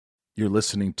You're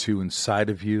listening to Inside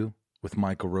of You with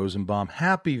Michael Rosenbaum.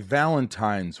 Happy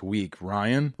Valentine's Week,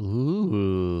 Ryan.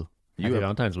 Ooh. Happy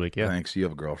Valentine's Week, yeah. Thanks. You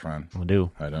have a girlfriend. I do.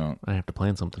 I don't. I have to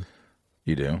plan something.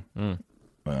 You do? I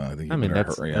mean,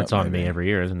 that's on me every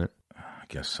year, isn't it? I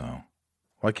guess so.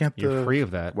 Why can't You're free of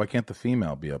that. Why can't the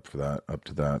female be up to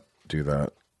that, do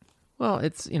that? Well,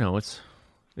 it's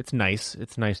nice.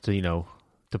 It's nice to,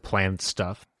 to plan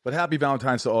stuff. But happy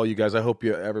Valentine's to all you guys. I hope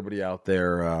everybody out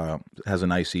there has a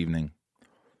nice evening.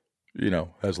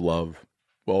 Has love.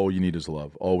 All you need is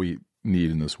love. All we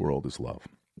need in this world is love.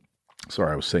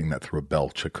 Sorry, I was saying that through a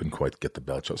belch. I couldn't quite get the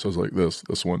belch out. So I was like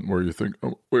this one where you think,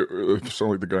 oh, wait, it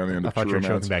sounded like the guy on the end of True Romance. I thought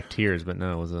you were choking back tears, but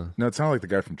no, it was No, it sounded like the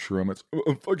guy from True Romance.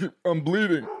 I'm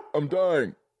bleeding. I'm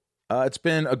dying. It's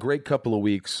been a great couple of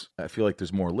weeks. I feel like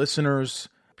there's more listeners.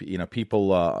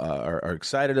 People are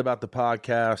excited about the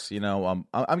podcast.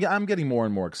 I'm getting more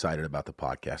and more excited about the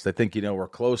podcast. I think, we're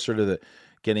closer to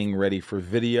getting ready for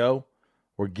video.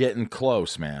 We're getting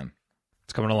close, man.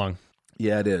 It's coming along.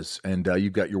 Yeah, it is. And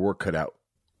you've got your work cut out.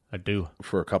 I do.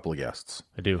 For a couple of guests.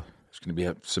 I do. There's going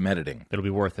to be some editing. It'll be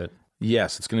worth it.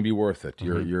 Yes, it's going to be worth it.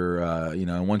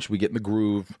 Mm-hmm. Once we get in the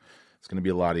groove, it's going to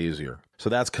be a lot easier. So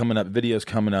that's coming up. Video's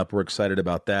coming up. We're excited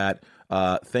about that.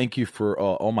 Thank you for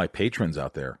all my patrons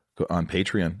out there on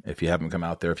Patreon. If you haven't come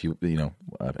out there, I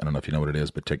don't know if you know what it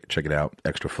is, but check it out.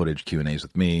 Extra footage, Q&As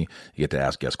with me. You get to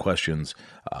ask guest questions,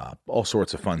 all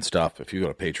sorts of fun stuff if you go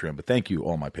to Patreon. But thank you,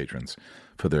 all my patrons,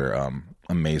 for their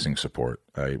amazing support.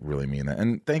 I really mean that.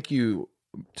 And thank you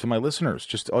to my listeners,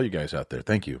 just all you guys out there.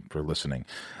 Thank you for listening.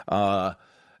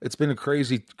 It's been a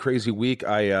crazy, crazy week.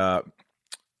 I'm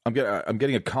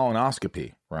getting a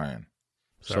colonoscopy, Ryan.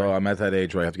 Sorry. So I'm at that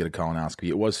age where I have to get a colonoscopy.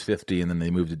 It was 50, and then they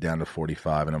moved it down to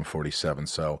 45, and I'm 47.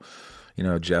 So,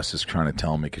 Jess is trying to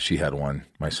tell me, because she had one.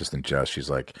 My assistant Jess, she's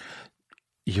like,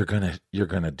 "You're gonna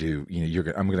do.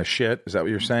 I'm gonna shit. Is that what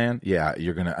you're saying? Yeah,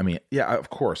 you're gonna. I mean, yeah, of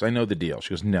course. I know the deal."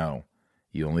 She goes, "No,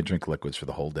 you only drink liquids for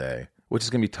the whole day, which is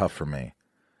gonna be tough for me,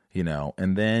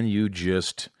 And then you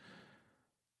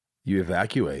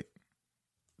evacuate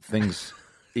things."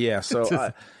 Yeah.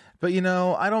 So. But,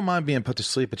 I don't mind being put to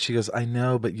sleep. But she goes, I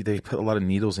know, but they put a lot of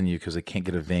needles in you because they can't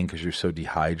get a vein because you're so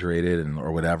dehydrated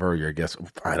or whatever.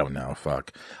 I don't know.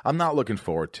 Fuck. I'm not looking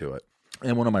forward to it.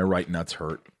 And one of my right nuts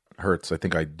hurts. I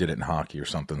think I did it in hockey or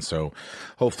something. So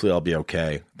hopefully I'll be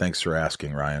okay. Thanks for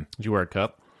asking, Ryan. Did you wear a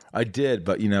cup? I did,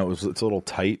 but, it's a little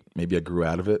tight. Maybe I grew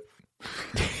out of it.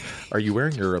 Are you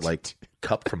wearing your,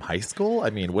 cup from high school? I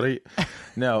mean, what are you?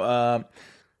 No.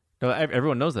 No,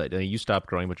 everyone knows that. You stop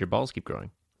growing, but your balls keep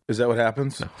growing. Is that what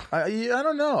happens? No. I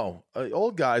don't know.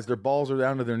 Old guys, their balls are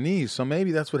down to their knees, so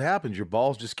maybe that's what happens. Your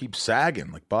balls just keep sagging,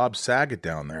 like Bob Saget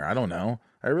down there. I don't know.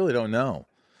 I really don't know.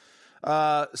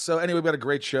 So anyway, we've got a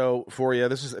great show for you.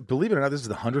 Believe it or not, this is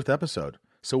the 100th episode.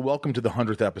 So welcome to the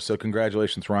 100th episode.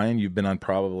 Congratulations, Ryan. You've been on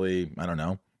probably,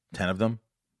 10 of them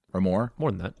or more.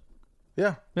 More than that.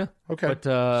 Yeah. Yeah. Okay.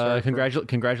 But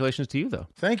congratulations to you, though.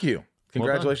 Thank you.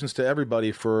 Congratulations to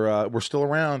everybody for we're still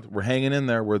around. We're hanging in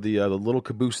there. We're the little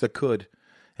caboose that could.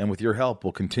 And with your help,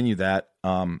 we'll continue that.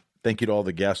 Thank you to all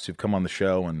the guests who've come on the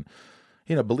show. And,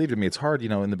 believe me, it's hard,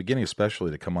 in the beginning especially,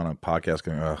 to come on a podcast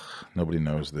going, ugh, nobody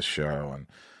knows this show. And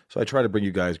so I try to bring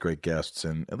you guys great guests,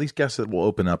 and at least guests that will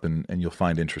open up and you'll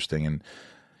find interesting. And,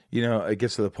 it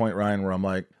gets to the point, Ryan, where I'm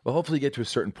like, well, hopefully you get to a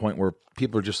certain point where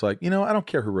people are just like, I don't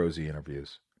care who Rosie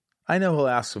interviews. I know he'll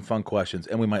ask some fun questions,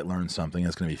 and we might learn something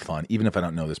that's going to be fun, even if I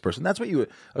don't know this person. That's what you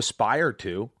aspire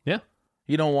to. Yeah.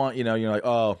 You don't want, you're like,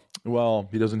 oh, well,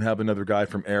 he doesn't have another guy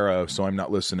from Arrow, so I'm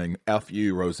not listening. F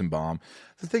you, Rosenbaum.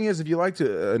 The thing is, if you like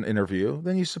an interview,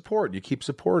 then you support. You keep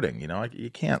supporting. I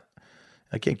can't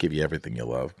give you everything you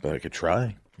love, but I could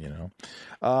try. I'm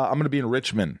going to be in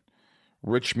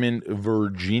Richmond,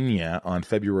 Virginia on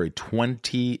February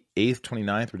 28th,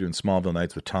 29th. We're doing Smallville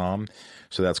Nights with Tom,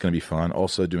 so that's going to be fun.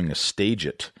 Also doing a Stage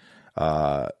It,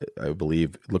 I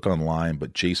believe. Look online,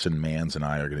 but Jason Manns and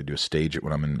I are going to do a Stage It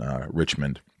when I'm in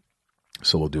Richmond.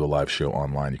 So we'll do a live show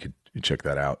online. You check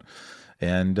that out.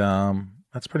 And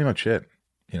that's pretty much it.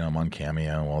 I'm on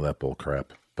Cameo, all that bull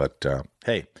crap. But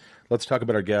hey, let's talk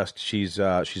about our guest. She's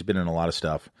been in a lot of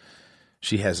stuff.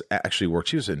 She has actually worked.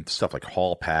 She was in stuff like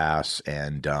Hall Pass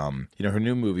and, her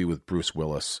new movie with Bruce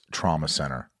Willis, Trauma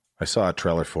Center. I saw a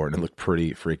trailer for it and it looked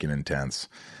pretty freaking intense.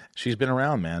 She's been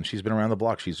around, man. She's been around the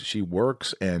block. She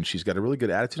works and she's got a really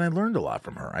good attitude. I learned a lot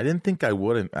from her. I didn't think I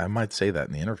would. And I might say that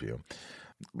in the interview.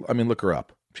 I mean, look her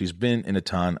up. She's been in a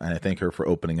ton, and I thank her for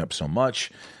opening up so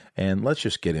much. And let's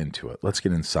just get into it. Let's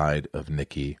get inside of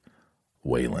Nicky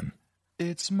Whelan.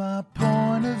 It's my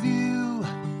point of view.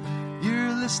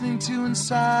 You're listening to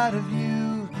Inside of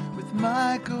You with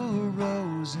Michael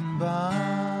Rosenbaum.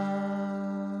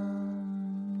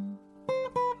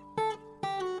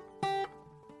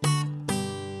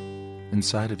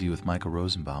 Inside of You with Michael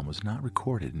Rosenbaum was not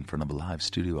recorded in front of a live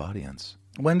studio audience.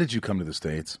 When did you come to the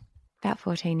States? About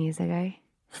 14 years ago.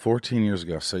 14 years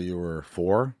ago. So you were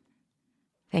 4?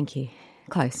 Thank you.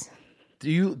 Close. Do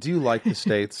you like the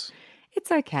States?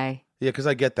 It's okay. Yeah, because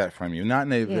I get that from you. Not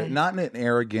in an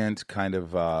arrogant kind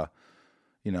of,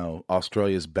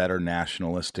 Australia's better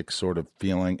nationalistic sort of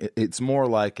feeling. It's more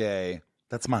like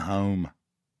that's my home.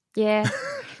 Yeah.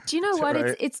 Do you know what?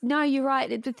 Right? It's no, you're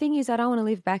right. The thing is, I don't want to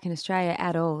live back in Australia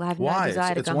at all. I have Why? no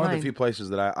desire to It's go one home. of the few places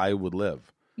that I would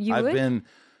live. I've been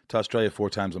to Australia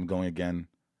 4 times. I'm going again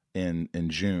in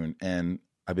June. And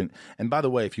by the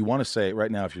way, if you want to say right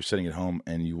now, if you're sitting at home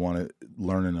and you want to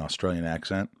learn an Australian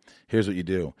accent, here's what you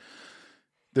do.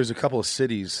 There's a couple of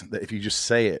cities that if you just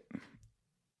say it,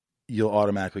 you'll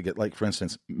automatically get, like, for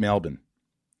instance, Melbourne.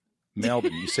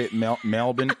 You say it,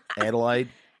 Melbourne,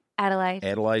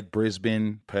 Adelaide,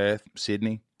 Brisbane, Perth,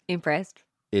 Sydney. Impressed.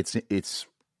 It's This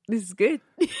is good.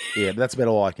 yeah, that's about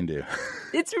all I can do.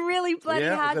 It's really bloody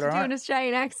hard to do an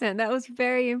Australian accent. That was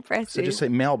very impressive. So just say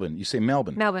Melbourne. You say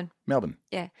Melbourne. Melbourne.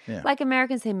 Yeah. Like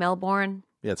Americans say Melbourne.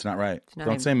 Yeah, it's not right. No.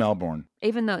 Don't say Melbourne.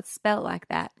 Even though it's spelt like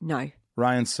that. No.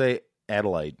 Ryan, say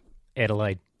Adelaide.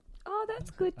 Oh, that's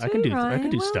good too, I can do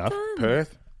Ryan. Well stuff. done.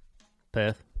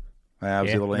 Perth. That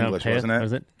was a little English, Perth, wasn't it?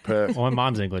 Was it? Perth. Well, my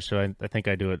mom's English, so I think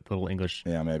I do it a little English.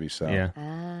 Yeah, maybe so. Yeah.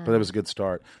 But it was a good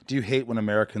start. Do you hate when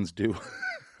Americans do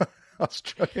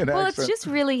Australian Well, accent? it's just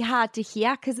really hard to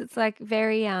hear because it's like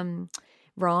very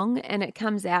wrong and it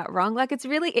comes out wrong. Like it's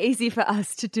really easy for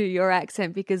us to do your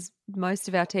accent because most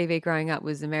of our TV growing up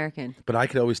was American. But I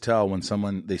could always tell when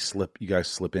you guys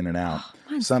slip in and out.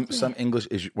 Some English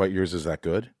yours is that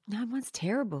good? No, mine's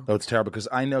terrible. Oh, it's terrible because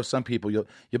I know some people you'll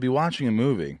be watching a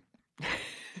movie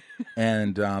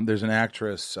and there's an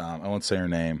actress, I won't say her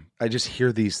name. I just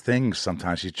hear these things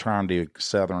sometimes. She's trying to do a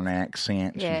southern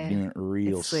accent. Yeah, she's doing it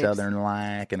real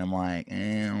southern-like, and I'm like,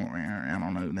 I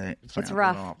don't know that. It's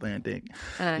rough. Authentic.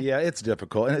 Yeah, it's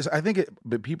difficult. And I think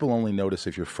but people only notice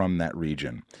if you're from that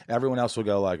region. Everyone else will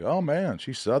go like, oh, man,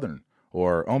 she's southern.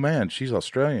 Or, oh, man, she's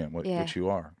Australian, which you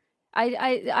are.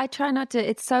 I try not to.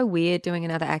 It's so weird doing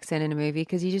another accent in a movie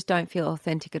because you just don't feel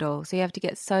authentic at all. So you have to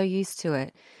get so used to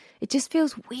it. It just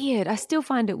feels weird. I still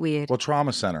find it weird. Well,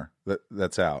 Trauma Center,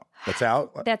 that's out. That's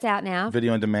out? That's out now.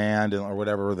 Video on demand or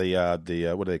whatever, what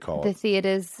do they call it? The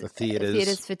theaters. The theaters.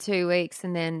 Theaters for 2 weeks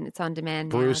and then it's on demand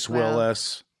now Bruce as well.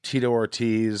 Willis, Tito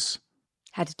Ortiz.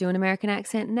 Had to do an American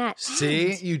accent in that.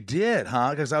 See, you did,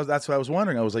 huh? Because that's what I was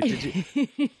wondering. I was like, did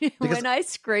you? When I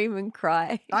scream and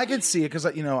cry. I could see it because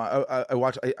I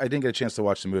watched. I didn't get a chance to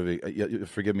watch the movie.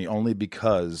 Forgive me, only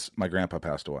because my grandpa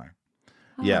passed away.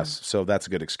 Oh. Yes, so that's a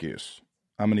good excuse.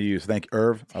 I'm going to use. Thank you,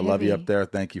 Irv. I love you up there.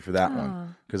 Thank you for that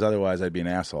one. Because otherwise, I'd be an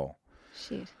asshole.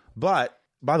 Shit. But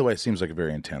by the way, it seems like a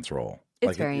very intense role.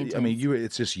 It's very intense. I mean,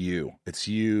 it's just you. It's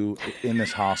you in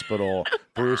this hospital.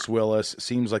 Bruce Willis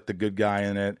seems like the good guy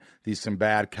in it. Some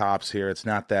bad cops here. It's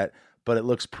not that, but it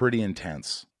looks pretty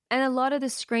intense. And a lot of the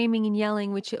screaming and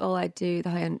yelling, which all I do,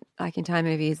 the entire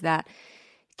movie, is that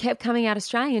kept coming out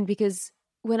Australian because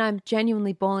when I'm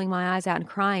genuinely bawling my eyes out and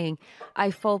crying, I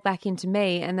fall back into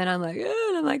me, and then I'm like,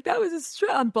 that was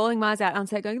Australia. I'm bawling my eyes out on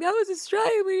set, going, that was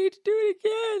Australia. We need to do it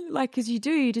again. Like, because you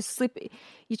just slip.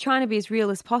 You're trying to be as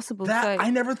real as possible. I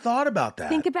never thought about that.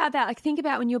 Think about that. Like, think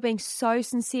about when you're being so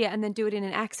sincere and then do it in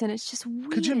an accent. It's just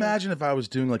weird. Could you imagine if I was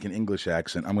doing like an English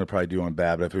accent? I'm going to probably do one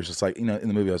bad, but if it was just like, in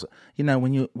the movie, I was,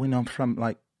 when I'm from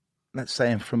like, let's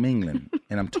say I'm from England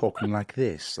and I'm talking like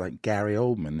this, like Gary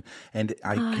Oldman, and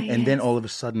then all of a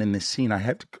sudden in this scene I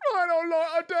have to, I don't know,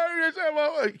 I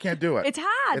don't, you can't do it. It's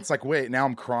hard. It's like, wait, now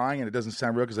I'm crying and it doesn't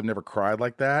sound real because I've never cried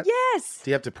like that. Yes.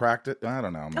 Do you have to practice? I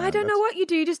don't know, man. I don't know what you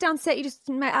do. You just on set, you just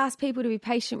ask people to be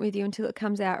patient with you until it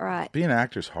comes out right. Being an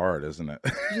actor's hard, isn't it?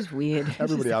 It's just weird.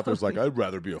 Everybody out there's like, I'd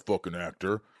rather be a fucking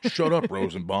actor. Shut up,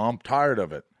 Rosenbaum. Tired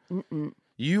of it.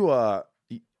 You, I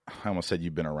almost said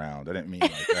you've been around. I didn't mean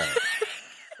like that.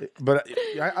 But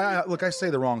I say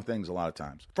the wrong things a lot of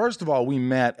times. First of all, we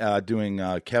met doing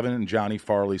Kevin and Johnny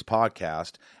Farley's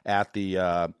podcast at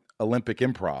the Olympic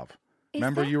Improv.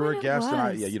 Remember you were a guest?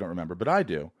 And you don't remember, but I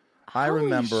do. I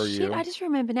remember you. I just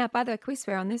remember now. By the way, can we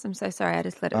swear on this? I'm so sorry. I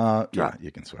just let it drop. Yeah,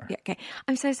 you can swear. Yeah, okay.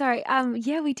 I'm so sorry.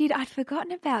 Yeah, we did. I'd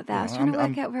forgotten about that. I was trying to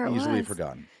work out where it was. Easily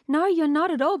forgotten. No, you're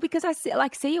not at all because I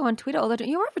see you on Twitter all the time.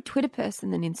 You're more of a Twitter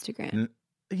person than Instagram.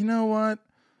 You know what?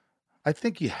 I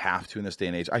think you have to in this day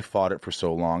and age. I fought it for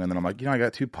so long, and then I'm like, I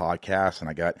got 2 podcasts, and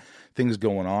I got things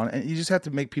going on, and you just have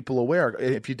to make people aware.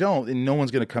 If you don't, then no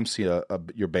one's going to come see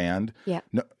your band. Yeah.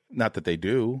 No, not that they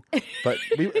do, but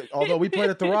although we played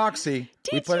at the Roxy.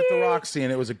 At the Roxy,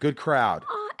 and it was a good crowd.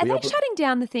 Are they shutting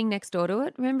down the thing next door to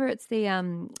it? Remember, it's the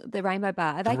Rainbow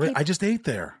Bar. Are they I just ate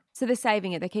there. So they're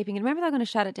saving it. They're keeping it. Remember, they're going to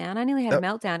shut it down. I nearly had a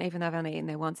meltdown, even though I've only eaten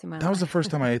there once in my life. That was the first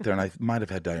time I ate there, and I might have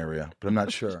had diarrhea, but I'm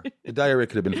not sure. The diarrhea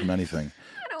could have been from anything.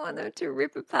 I don't want them to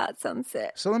rip apart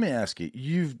Sunset. So let me ask you: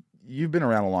 you've been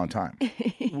around a long time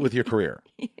with your career.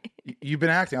 You've been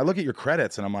acting. I look at your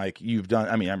credits, and I'm like, you've done.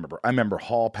 I mean, I remember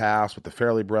Hall Pass with the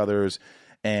Farrelly Brothers,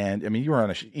 and I mean, you were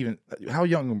on even. How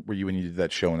young were you when you did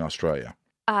that show in Australia?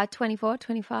 24,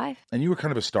 25. And you were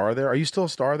kind of a star there. Are you still a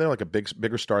star there? Like a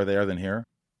bigger star there than here?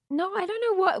 No, I don't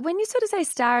know what. When you sort of say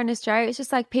star in Australia, it's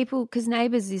just like people, because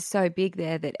Neighbours is so big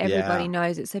there that everybody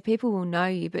knows it. So people will know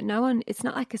you, but no one, it's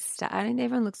not like a star. I don't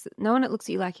no one looks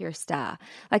at you like you're a star.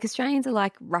 Like Australians are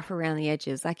like rough around the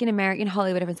edges. Like in America, in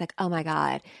Hollywood, everyone's like, oh my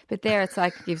God. But there it's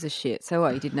like, gives a shit. So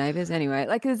what, you did Neighbours anyway?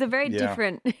 Like there's a very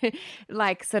different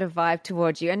like sort of vibe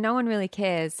towards you and no one really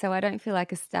cares. So I don't feel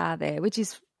like a star there, which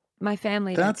is my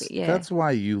family. That's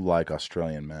why you like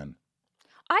Australian men.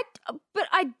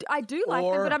 I do like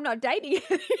them, but I'm not dating.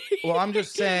 Well, I'm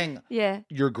just saying. Yeah.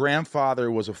 Your grandfather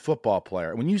was a football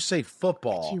player. When you say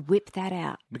football, how'd you whip that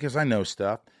out? Because I know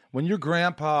stuff. When your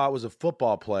grandpa was a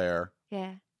football player,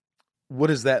 what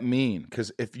does that mean?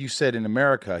 Because if you said in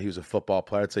America he was a football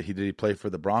player, I'd say did he play for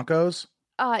the Broncos?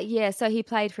 Yeah, so he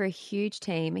played for a huge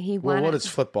team. He won. Well, what is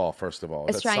football, first of all?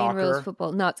 Is Australian rules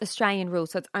football. No, it's Australian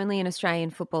rules, so it's only an Australian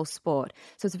football sport.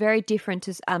 So it's very different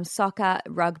to soccer,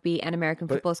 rugby, and American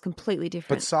football is completely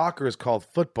different. But soccer is called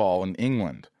football in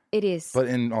England. It is. But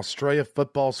in Australia,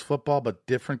 football's football, but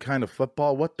different kind of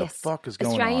football? What the fuck is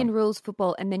going on? Australian rules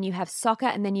football, and then you have soccer,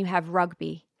 and then you have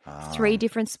rugby. 3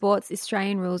 different sports.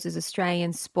 Australian rules is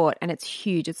Australian sport, and it's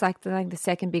huge. It's like the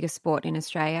second biggest sport in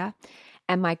Australia.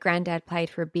 And my granddad played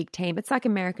for a big team. It's like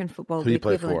American football. Who did he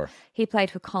play for? He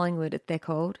played for Collingwood, they're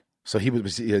called. So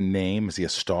was he a name? Is he a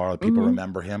star? People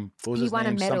remember him? What was his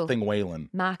name? Something Whelan.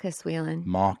 Marcus Whelan.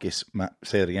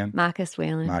 Say it again. Marcus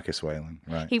Whelan. Marcus Whelan,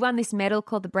 right. He won this medal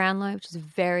called the Brownlow, which is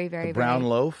very, very, Brown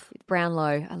loaf?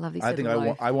 Brownlow. I love this. I think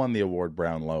I won the award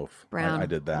Brown Loaf. I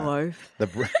did that. Loaf.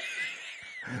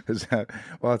 Is that,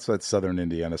 well, that's Southern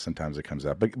Indiana. Sometimes it comes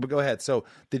out. But go ahead. So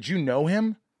did you know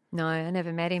him? No, I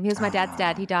never met him. He was my dad's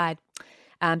dad. He died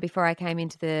before I came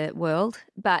into the world.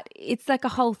 But it's like a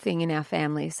whole thing in our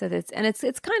family. So it's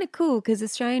kind of cool because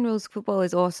Australian rules football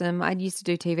is awesome. I used to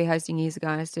do TV hosting years ago.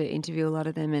 I used to interview a lot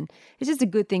of them, and it's just a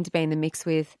good thing to be in the mix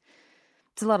with.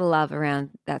 It's a lot of love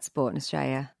around that sport in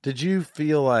Australia. Did you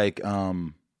feel like? I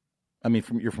mean,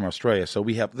 you're from Australia, so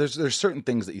we have there's certain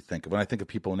things that you think of. When I think of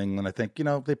people in England, I think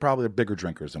they probably are bigger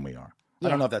drinkers than we are. Yeah. I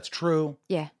don't know if that's true.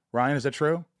 Yeah, Ryan, is that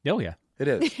true? Oh yeah. It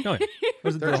is. Oh, yeah.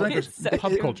 They're drinkers.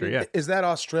 Pub culture, yeah. Is that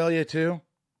Australia too?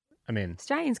 I mean,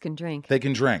 Australians can drink. They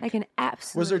can drink. They can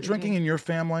absolutely. Was there drinking in your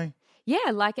family?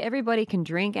 Yeah, like everybody can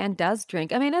drink and does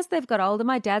drink. I mean, as they've got older,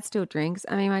 my dad still drinks.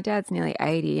 I mean, my dad's nearly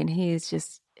 80 and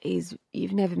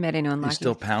you've never met anyone like him. He's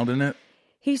still pounding it?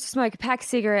 He used to smoke a pack of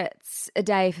cigarettes a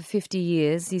day for 50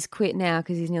 years. He's quit now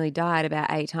because he's nearly died about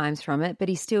 8 times from it, but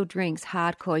he still drinks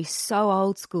hardcore. He's so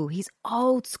old school. He's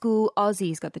old school Aussie.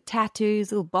 He's got the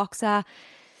tattoos, little boxer.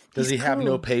 Does he have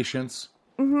no patience?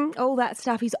 Mm-hmm, all that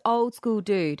stuff. He's old school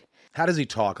dude. How does he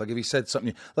talk? Like if he said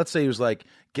something, let's say he was like,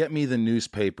 get me the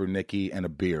newspaper, Nicky, and a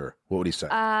beer. What would he say?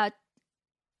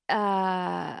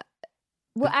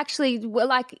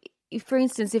 For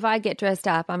instance, if I get dressed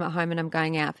up, I'm at home and I'm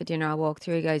going out for dinner, I walk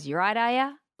through, he goes, you right, are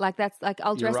ya? Like that's like,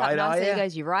 I'll dress up nicely. He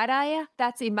goes, you right, are ya?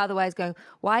 That's in other ways going,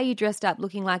 why are you dressed up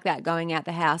looking like that going out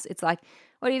the house? It's like,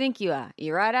 what do you think you are?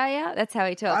 You right, are ya? That's how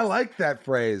he talks. I like that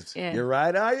phrase. Yeah. You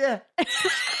right, are ya?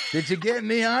 Did you get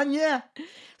me on ya?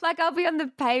 Like I'll be on the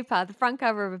paper, the front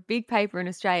cover of a big paper in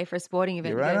Australia for a sporting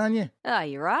event. You right on ya? Oh,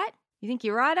 you right? You think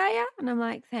you're right, are you? And I'm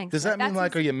like, thanks. Does that mean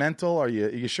like, are you mental? Are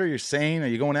you sure you're sane? Are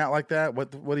you going out like that?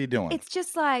 What are you doing? It's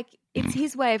just like, it's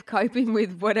his way of coping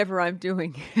with whatever I'm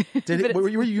doing. Were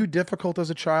you difficult as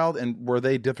a child, and were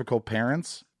they difficult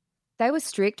parents? They were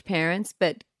strict parents,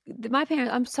 but my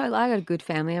parents, I got a good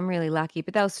family. I'm really lucky,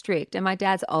 but they were strict. And my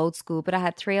dad's old school, but I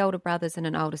had 3 older brothers and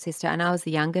an older sister, and I was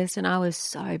the youngest, and I was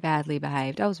so badly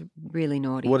behaved. I was really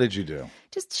naughty. What did you do?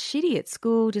 Just shitty at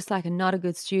school, just like not a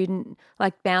good student,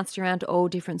 like bounced around to all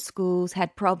different schools,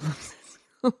 had problems.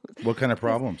 What kind of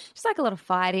problems? Just like a lot of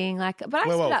fighting,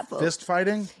 fist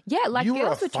fighting? Yeah, like you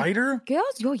girls were a fighter.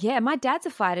 Yeah, my dad's a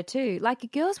fighter too. Like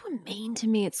girls were mean to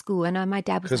me at school, and my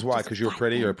dad was. Because why? Because you were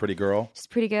pretty. You're a pretty girl. Just a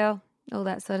pretty girl. All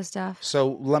that sort of stuff.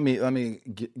 So let me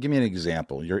give me an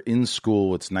example. You're in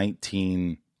school. It's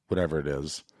 19, whatever it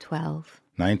is. 12.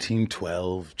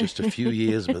 1912, just a few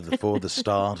years before the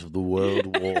start of the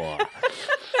World War.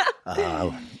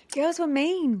 Girls were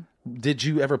mean. Did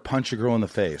you ever punch a girl in the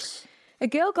face? A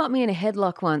girl got me in a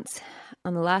headlock once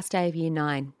on the last day of year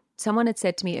 9. Someone had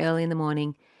said to me early in the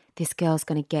morning, this girl's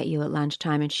going to get you at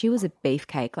lunchtime. And she was a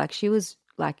beefcake. Like, she was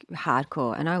like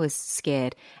hardcore. And I was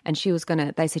scared. And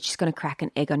they said she's going to crack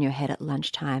an egg on your head at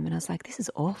lunchtime. And I was like, this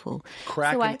is awful.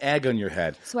 Crack an egg on your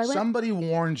head. Somebody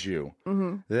warned you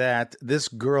that this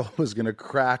girl was going to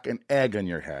crack an egg on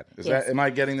your head. Am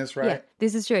I getting this right? Yeah,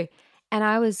 this is true. And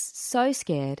I was so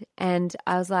scared. And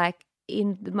I was like,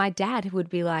 my dad would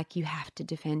be like, you have to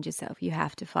defend yourself. You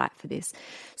have to fight for this.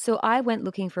 So I went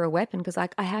looking for a weapon because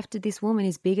this woman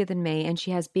is bigger than me and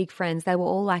she has big friends. They were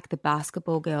all like the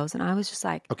basketball girls. And I was just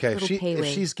like, okay, if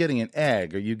she's getting an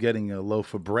egg, are you getting a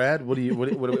loaf of bread? What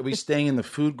are we staying in the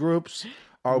food groups?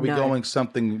 Are we going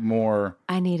something more?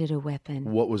 I needed a weapon.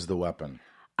 What was the weapon?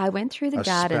 I went through the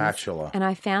garden spatula. And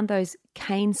I found those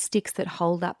cane sticks that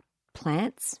hold up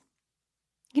plants.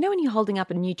 You know when you're holding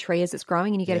up a new tree as it's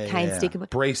growing and you get a cane stick?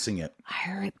 Bracing it.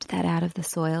 I ripped that out of the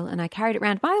soil and I carried it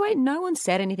around. By the way, no one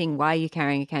said anything, why are you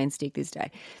carrying a cane stick this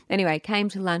day? Anyway, it came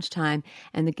to lunchtime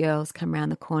and the girls come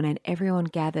around the corner and everyone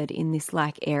gathered in this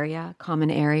like area,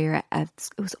 common area. It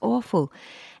was awful.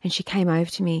 And she came over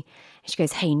to me and she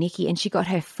goes, hey, Nicky. And she got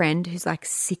her friend who's like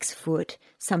 6 foot,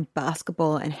 some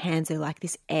basketball, and hands her like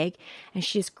this egg. And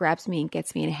she just grabs me and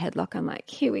gets me in a headlock. I'm like,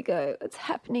 here we go. It's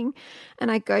happening.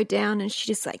 And I go down and she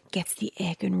just like gets the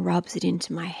egg and rubs it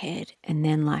into my head. And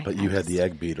then like. But you had the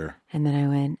egg beater. And then I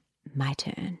went, my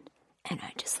turn. And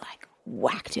I just like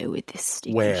whacked her with this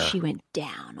stick. Where? And she went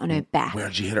down on her back.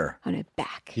 Where'd you hit her? On her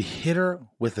back. You hit her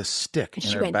with a stick and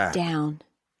in her back. She went down.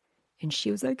 And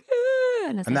she was like,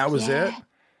 and I was and like, that was it?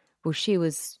 Well, she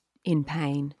was in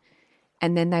pain.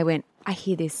 And then they went, I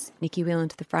hear this, Nicky Whelan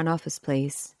to the front office,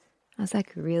 please. I was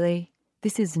like, really?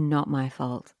 This is not my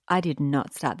fault. I did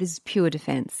not start. This is pure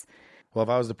defense. Well, if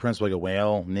I was the principal, I'd go,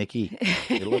 well, Nicky,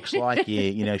 it looks like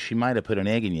she might have put an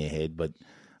egg in your head, but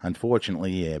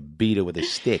unfortunately, you beat her with a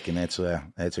stick, and that's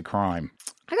a crime.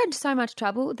 I got into so much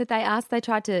trouble that they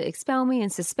tried to expel me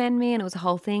and suspend me, and it was a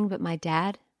whole thing. But my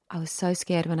dad, I was so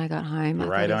scared when I got home.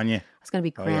 Right on you. I was going to be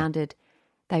grounded.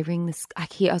 They ring this. I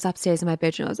was upstairs in my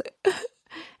bedroom. I was like,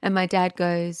 and my dad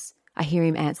goes. I hear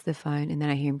him answer the phone, and then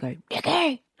I hear him go,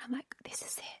 Nicky. I'm like, this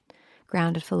is it.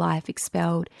 Grounded for life,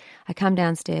 expelled. I come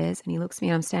downstairs, and he looks at me,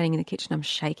 and I'm standing in the kitchen. I'm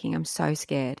shaking. I'm so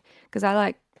scared because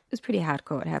it was pretty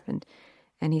hardcore. What happened?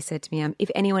 And he said to me, if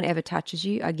anyone ever touches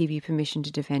you, I give you permission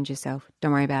to defend yourself.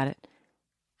 Don't worry about it.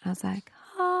 I was like,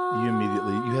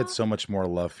 You had so much more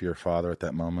love for your father at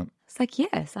that moment. It's like,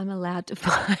 yes, I'm allowed to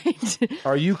fight.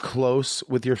 Are you close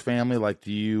with your family? Like,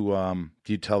 do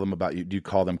you tell them about you? Do you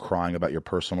call them crying about your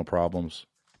personal problems?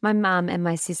 My mum and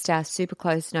my sister are super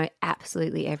close, know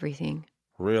absolutely everything.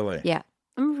 Really? Yeah.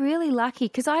 I'm really lucky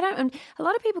because a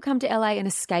lot of people come to LA and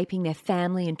escaping their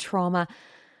family and trauma.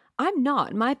 I'm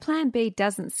not. My plan B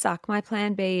doesn't suck. My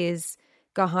plan B is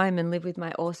go home and live with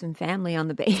my awesome family on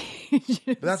the beach.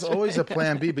 But that's always a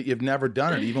plan B, but you've never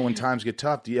done it. Even when times get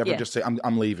tough, do you ever just say,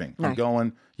 I'm leaving, I'm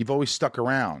going? You've always stuck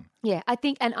around. Yeah, I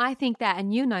think that,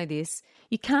 and you know this,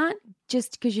 you can't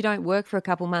just because you don't work for a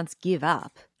couple months give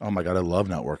up. Oh my God, I love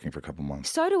not working for a couple months.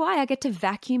 So do I. I get to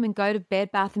vacuum and go to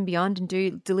Bed Bath & Beyond and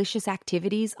do delicious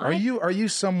activities. Are you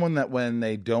someone that when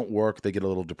they don't work, they get a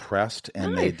little depressed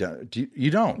and they don't?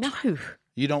 You don't? No.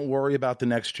 You don't worry about the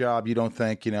next job. You don't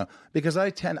think, because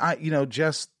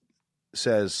Jess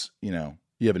says, you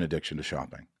have an addiction to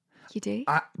shopping. You do?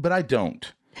 But I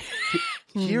don't.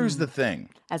 Here's the thing.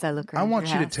 As I look around I want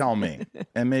you house. to tell me,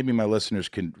 and maybe my listeners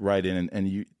can write in and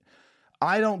you.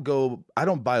 I don't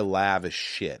buy lavish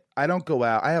shit. I don't go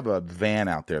out. I have a van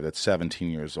out there that's 17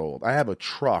 years old. I have a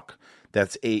truck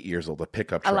that's 8 years old, a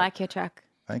pickup truck. I like your truck.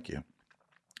 Thank you.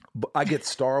 But I get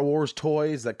Star Wars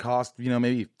toys that cost,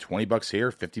 maybe $20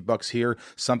 here, $50 here,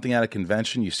 something at a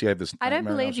convention. You see, I have this. I don't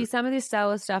believe you. Some of this Star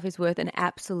Wars stuff is worth an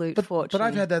absolute fortune. But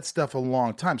I've had that stuff a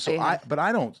long time. So I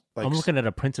don't. I'm looking at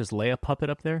a Princess Leia puppet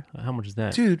up there. How much is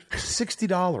that? Dude,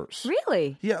 $60.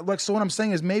 Really? Yeah. So what I'm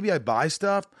saying is maybe I buy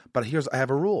stuff, but I have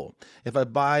a rule. If I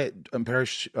buy a pair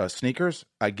of sneakers,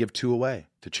 I give 2 away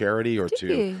to charity or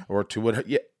to what?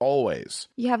 Yeah, always.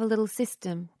 You have a little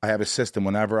system. I have a system.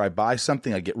 Whenever I buy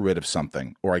something, I get rid of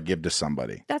something or I give to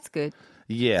somebody. That's good.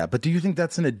 Yeah, but do you think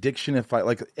that's an addiction? If I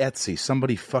like Etsy,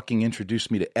 somebody fucking introduced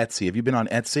me to Etsy. Have you been on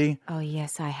Etsy? Oh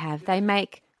yes, I have.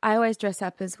 I always dress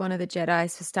up as one of the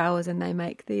Jedis for Star Wars, and they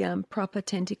make the proper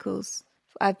tentacles.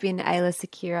 I've been Ayla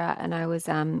Secura, and I was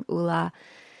Ula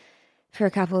for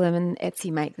a couple of them, and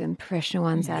Etsy make them professional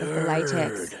ones out of the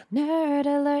latex. Nerd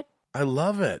alert. I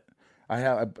love it. I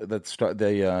have Friday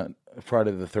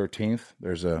the 13th.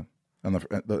 There's on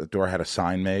the door. I had a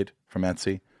sign made from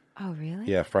Etsy. Oh really?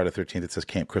 Yeah, Friday the 13th. It says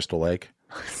Camp Crystal Lake.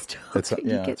 Stop it.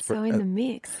 You get so in the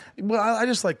mix. Well, I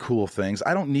just like cool things.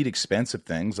 I don't need expensive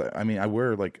things. I mean, I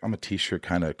wear I'm a t-shirt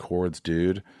kind of cords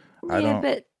dude.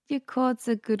 But your cords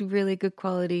are good, really good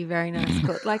quality, very nice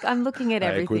cords. Like, I'm looking at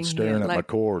everything quit staring here. at my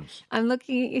cords. I'm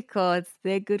looking at your cords.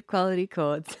 They're good quality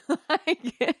cords. All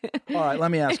right,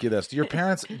 let me ask you this. Do your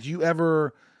parents, do you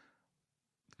ever,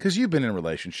 because you've been in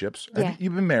relationships. Yeah.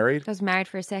 You've been married. I was married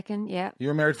for a second, yeah. You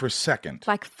were married for a second.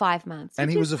 Like 5 months. And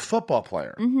he was a football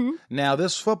player. Mm-hmm. Now,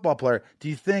 this football player, do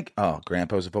you think, oh,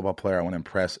 Grandpa's a football player. I want to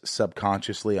impress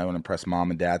subconsciously. I want to impress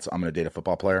mom and dad, so I'm going to date a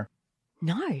football player?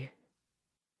 No.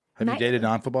 Have you dated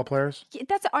non-football players? Yeah,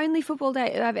 that's the only football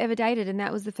date I've ever dated, and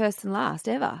that was the first and last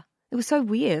ever. It was so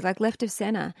weird, like left of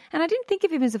center. And I didn't think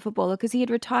of him as a footballer because he had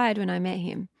retired when I met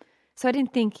him. So I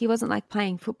didn't think he wasn't like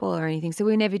playing football or anything. So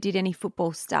we never did any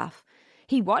football stuff.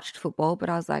 He watched football, but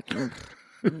I was like,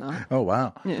 no. Oh,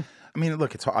 wow. Yeah. I mean,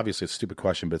 look, it's obviously a stupid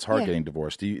question, but it's hard getting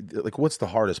divorced. What's the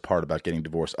hardest part about getting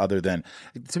divorced other than,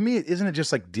 to me, isn't it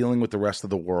just like dealing with the rest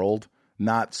of the world?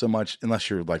 Not so much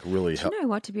unless you're like really... Do you know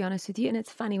what, to be honest with you? And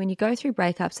it's funny, when you go through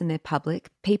breakups and they're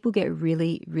public, people get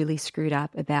really, really screwed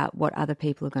up about what other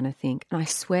people are going to think. And I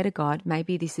swear to God,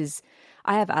 maybe this is...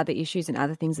 I have other issues and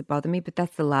other things that bother me, but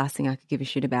that's the last thing I could give a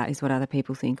shit about is what other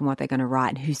people think and what they're going to write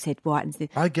and who said what. And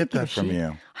I get that from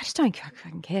you. I just don't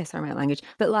fucking care. Sorry, my language.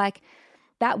 But like,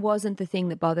 that wasn't the thing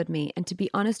that bothered me. And to be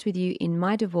honest with you, in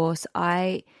my divorce,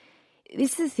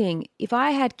 this is the thing. If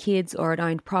I had kids or had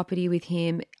owned property with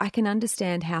him, I can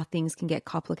understand how things can get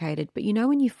complicated. But you know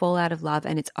when you fall out of love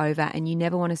and it's over and you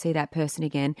never want to see that person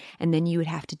again, and then you would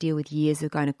have to deal with years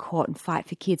of going to court and fight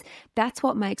for kids. That's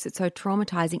what makes it so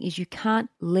traumatizing, is you can't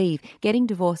leave. Getting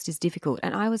divorced is difficult.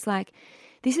 And I was like,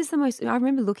 this is the most... I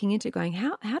remember looking into it going,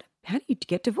 how do you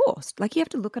get divorced? Like, you have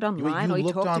to look it online. You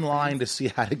looked online to see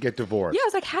how to get divorced. Yeah, I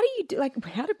was like,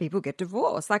 how do people get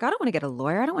divorced? Like, I don't want to get a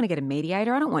lawyer. I don't want to get a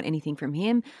mediator. I don't want anything from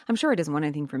him. I'm sure he doesn't want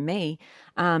anything from me.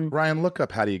 Ryan, look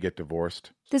up how do you get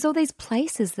divorced. There's all these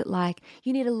places that like,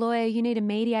 you need a lawyer, you need a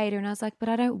mediator. And I was like, but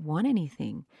I don't want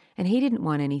anything. And he didn't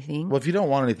want anything. Well, if you don't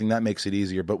want anything, that makes it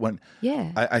easier. But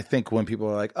I think when people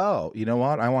are like, oh, you know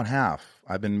what? I want half.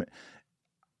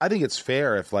 I think it's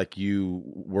fair if like you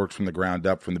worked from the ground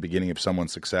up from the beginning of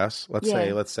someone's success.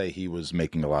 Let's say he was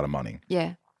making a lot of money.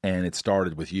 Yeah. And it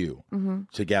started with you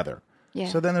together. Yeah.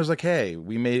 So then there's like, hey,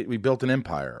 we built an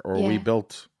empire, or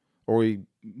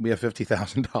we have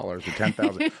 $50,000 or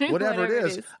 $10,000, whatever it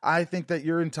is. I think that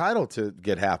you're entitled to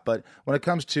get half. But when it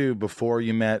comes to before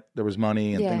you met, there was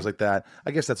money and things like that.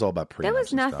 I guess that's all about prenups. There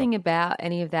was nothing about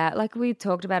any of that. Like, we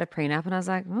talked about a prenup, and I was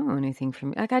like, I don't want anything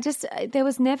from... Like, there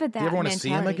was never that. Do you ever want to see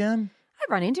him again? I've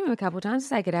run into him a couple of times to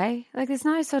say good day. Like, there's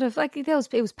no sort of like, it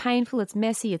was painful, it's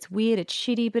messy, it's weird, it's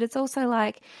shitty, but it's also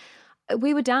like,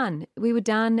 we were done. We were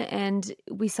done, and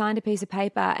we signed a piece of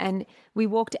paper, and we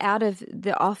walked out of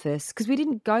the office because we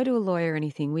didn't go to a lawyer or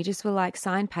anything. We just were like,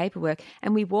 signed paperwork,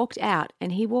 and we walked out,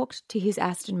 and he walked to his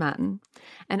Aston Martin,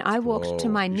 and I walked to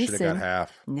my Nissan. You should have got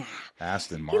half. Nah.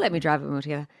 Aston Martin. He let me drive it all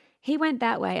together. He went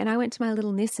that way, and I went to my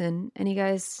little Nissan, and he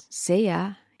goes, see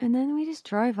ya. And then we just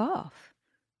drove off.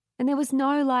 And there was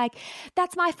no like,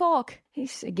 that's my fork.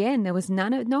 Again, there was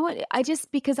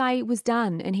because I was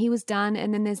done and he was done.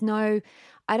 And then there's no,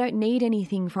 I don't need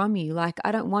anything from you. Like,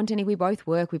 I don't want any, we both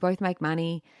work, we both make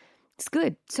money. It's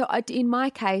good. So in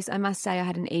my case, I must say I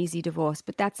had an easy divorce,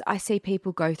 but I see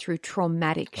people go through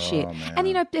traumatic shit. Man.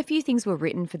 And, a few things were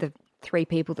written for the 3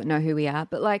 people that know who we are.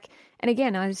 But like, and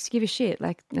again, I just give a shit.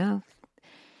 Like, no.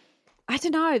 I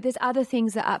don't know. There's other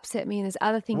things that upset me, and there's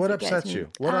other things that upsets you?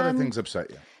 What other things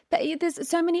upset you? But there's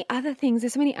so many other things.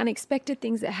 There's so many unexpected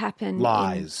things that happen.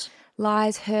 Lies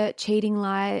hurt. Cheating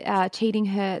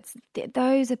hurts.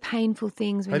 Those are painful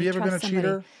things. When Have you ever been a somebody.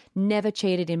 cheater? Never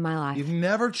cheated in my life. You've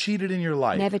never cheated in your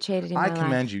life? Never cheated in my life. I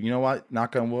commend you. You know what?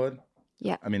 Knock on wood.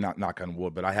 Yeah. I mean, not knock on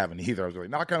wood, but I haven't either. I was like,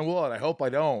 knock on wood. I hope I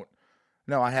don't.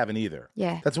 No, I haven't either.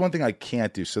 Yeah. That's one thing I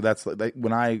can't do. So that's like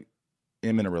when I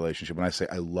am in a relationship, when I say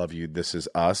I love you, this is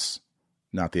us.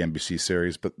 Not the NBC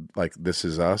series, but like this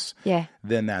is us. Yeah.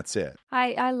 Then that's it.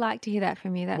 I like to hear that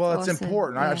from you. That's it's awesome.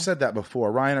 important. Yeah. I've said that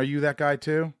before. Ryan, are you that guy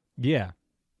too? Yeah.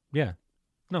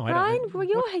 No, I Ryan, don't. well,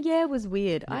 your was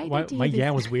weird. My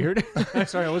was weird.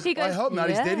 Sorry, I hope not.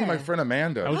 He's dating my friend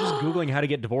Amanda. I was just Googling how to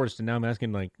get divorced, and now I'm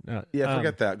asking like...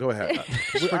 forget that. Go ahead.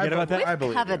 Forget about that? I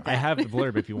believe you. I have the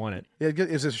blurb if you want it. Yeah,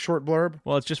 is this a short blurb?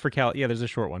 Well, it's just for Cal. Yeah, there's a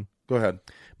short one. Go ahead.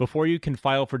 Before you can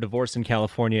file for divorce in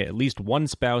California, at least one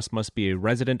spouse must be a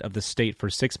resident of the state for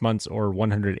 6 months or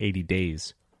 180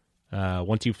 days.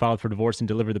 Once you've filed for divorce and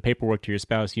deliver the paperwork to your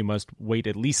spouse, you must wait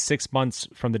at least 6 months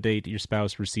from the date your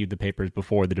spouse received the papers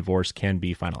before the divorce can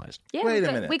be finalized. Yeah, Wait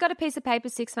a minute. We got a piece of paper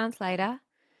 6 months later.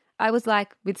 I was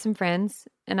like with some friends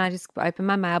and I just opened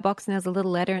my mailbox and there was a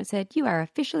little letter and it said, "You are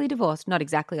officially divorced." Not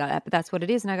exactly like that, but that's what it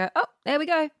is. And I go, "Oh, there we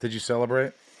go." Did you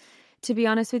celebrate? To be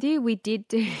honest with you, we did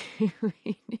do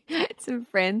some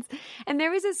friends and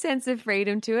there is a sense of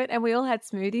freedom to it. And we all had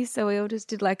smoothies. So we all just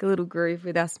did like a little groove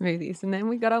with our smoothies and then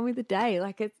we got on with the day.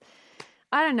 Like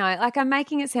I don't know, like I'm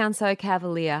making it sound so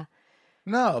cavalier.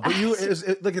 No, but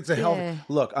it's a healthy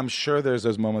look. I'm sure there's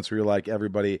those moments where you're like,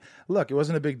 everybody, look, it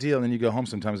wasn't a big deal. And then you go home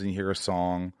sometimes and you hear a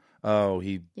song. Oh,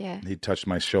 he touched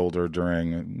my shoulder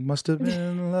during, must have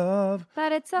been love.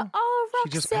 But it's Roxette. She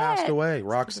just passed away.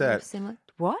 Roxette.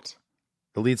 What?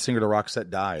 The lead singer to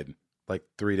Roxette died like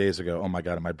 3 days ago. Oh my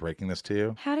God, am I breaking this to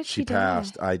you? How did she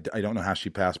passed. die? I don't know how she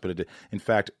passed, but it did. In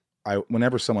fact,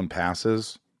 whenever someone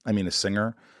passes, I mean a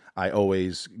singer, I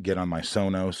always get on my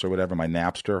Sonos or whatever, my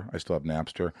Napster. I still have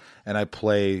Napster, and I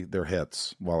play their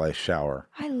hits while I shower.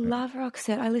 I love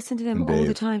Roxette. I listen to them all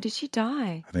the time. Did she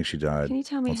die? I think she died. Can you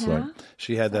tell me how?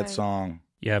 She had that song.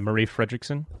 Yeah, Marie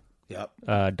Fredrickson. Yep.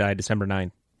 Died December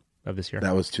 9th of this year.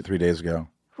 That was 3 days ago.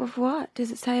 Of what?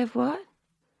 Does it say of what?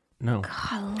 No. God,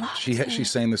 I love She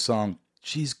sang the song.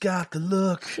 She's got the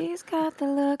look. She's got the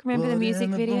look. Remember the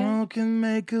music video? The can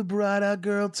make a bright-eyed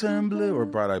girl turn blue, or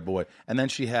bright-eyed boy. And then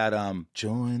she had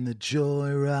 "Join the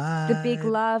Joyride." The Big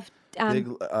Love,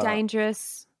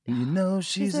 Dangerous. You know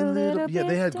she's a little. Yeah,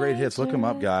 they had great hits. Look them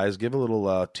up, guys. Give a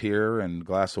little tear and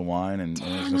glass of wine, and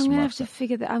Damn, I'm gonna have to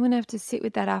figure that. I'm gonna have to sit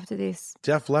with that after this.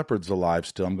 Def Leppard's alive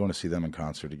still. I'm going to see them in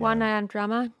concert again. One Night on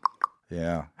Drummer.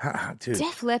 Yeah, dude.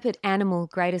 Def Leppard, Animal,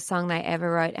 greatest song they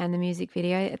ever wrote, and the music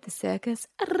video at the circus.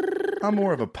 I'm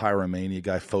more of a pyromania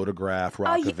guy. Photograph,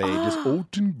 Rock of Ages,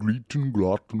 Oten, Greeten,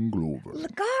 Glotten, Glover.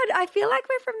 God, I feel like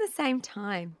we're from the same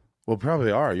time. Well,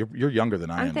 probably are. You're younger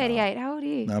than I am. I'm 38. How old are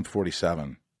you? I'm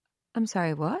 47. I'm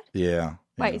sorry, what? Yeah.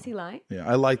 Wait, is he lying? Yeah,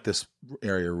 I like this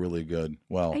area really good.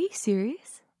 Well, are you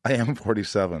serious? I am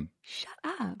 47. Shut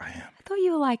up. I am. I thought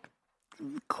you were like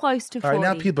close to 40. All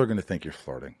right, now people are going to think you're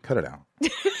flirting. Cut it out.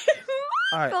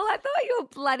 Michael, I thought you were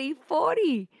bloody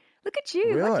 40. Look at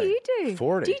you. Really? What do you do?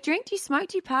 40. Do you drink? Do you smoke?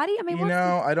 Do you party? I mean,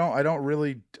 I don't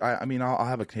really. I mean, I'll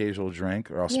have an occasional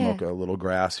drink, or I'll smoke a little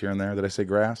grass here and there. Did I say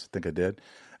grass? I think I did.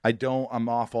 I'm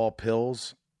off all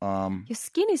pills. Your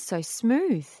skin is so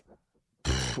smooth.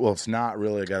 Well, it's not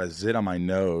really. I got a zit on my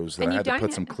nose that I had to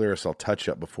put some Clearasil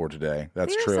touch-up before today.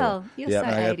 That's true. You're yeah, so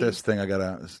I got 80s. this thing. I got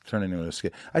to turn into a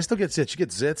skin. I still get zits. You get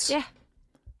zits? Yeah.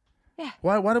 Yeah.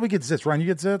 Why do we get zits? Ryan, you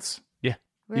get zits? Yeah.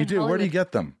 You do? Where do you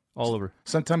get them? All over.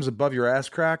 Sometimes above your ass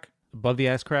crack? Above the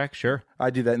ass crack, sure. I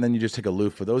do that, and then you just take a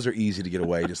loofah. Those are easy to get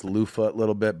away. Just loofah a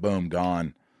little bit, boom,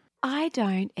 gone. I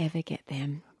don't ever get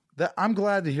them. I'm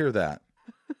glad to hear that.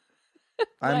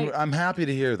 I'm happy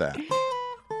to hear that.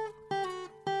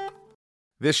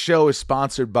 This show is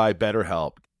sponsored by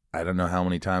BetterHelp. I don't know how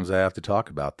many times I have to talk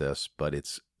about this, but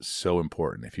it's so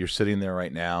important. If you're sitting there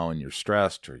right now and you're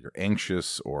stressed or you're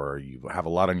anxious or you have a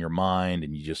lot on your mind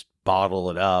and you just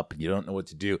bottle it up and you don't know what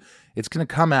to do, it's going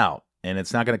to come out, and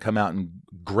it's not going to come out in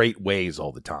great ways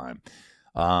all the time.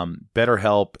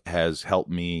 BetterHelp has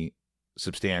helped me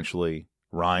substantially.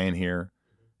 Ryan here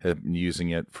has been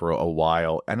using it for a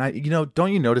while. And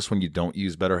don't you notice when you don't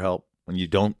use BetterHelp? When you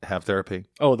don't have therapy?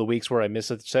 Oh, the weeks where I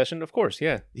miss a session? Of course,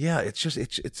 yeah. Yeah,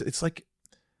 it's like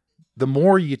the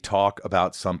more you talk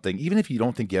about something, even if you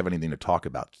don't think you have anything to talk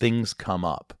about, things come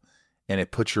up and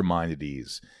it puts your mind at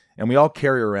ease. And we all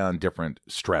carry around different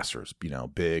stressors,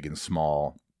 big and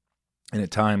small. And at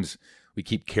times we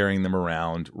keep carrying them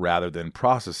around rather than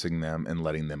processing them and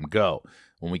letting them go.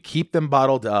 When we keep them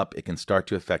bottled up, it can start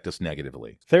to affect us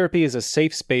negatively. Therapy is a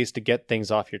safe space to get things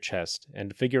off your chest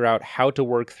and to figure out how to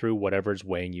work through whatever's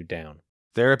weighing you down.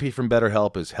 Therapy from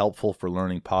BetterHelp is helpful for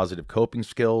learning positive coping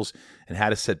skills and how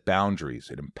to set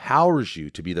boundaries. It empowers you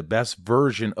to be the best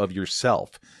version of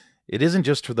yourself. It isn't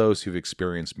just for those who've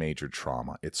experienced major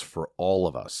trauma. It's for all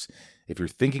of us. If you're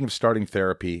thinking of starting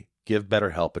therapy, give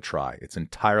BetterHelp a try. It's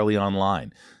entirely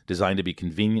online, designed to be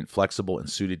convenient, flexible, and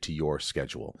suited to your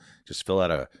schedule. Just fill out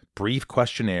a brief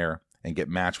questionnaire and get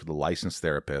matched with a licensed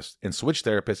therapist, and switch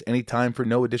therapists anytime for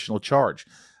no additional charge.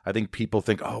 I think people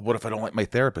think, oh, what if I don't like my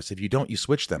therapist? If you don't, you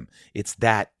switch them. It's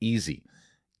that easy.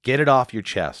 Get it off your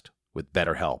chest with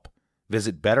BetterHelp.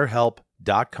 Visit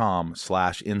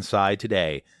BetterHelp.com/inside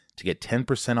today to get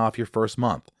 10% off your first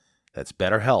month. That's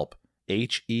BetterHelp,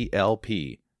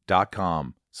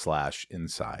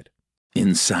 HELP.com/inside.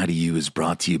 Inside of You is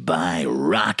brought to you by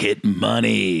Rocket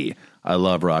Money. I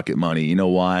love Rocket Money. You know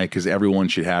why? Because everyone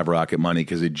should have Rocket Money,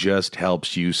 because it just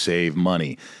helps you save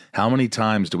money. How many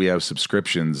times do we have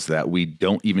subscriptions that we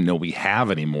don't even know we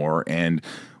have anymore, and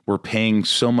we're paying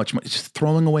so much money, just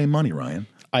throwing away money, Ryan?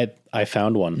 I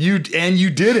found one. You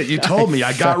did it. You told me.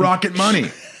 I got Rocket Money.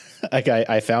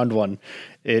 I found one.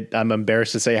 I'm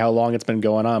embarrassed to say how long it's been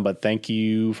going on, but thank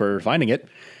you for finding it.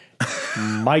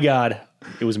 My God,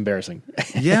 it was embarrassing.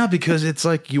 Yeah, because it's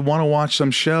like you want to watch some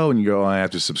show and you go, I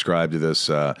have to subscribe to this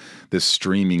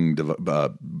streaming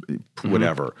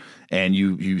whatever, and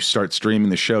you start streaming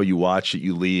the show, you watch it,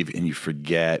 you leave, and you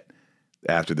forget.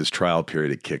 After this trial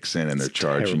period, it kicks in and they're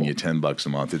charging you $10 a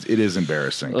month. It is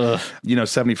embarrassing.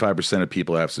 75% of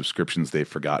people have subscriptions they've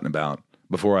forgotten about.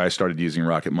 Before I started using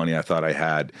Rocket Money, I thought I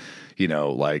had,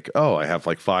 I have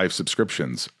like 5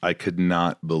 subscriptions. I could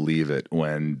not believe it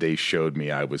when they showed me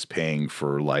I was paying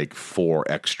for like 4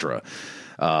 extra.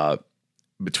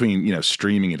 Between,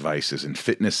 streaming devices and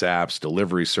fitness apps,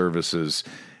 delivery services,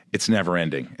 it's never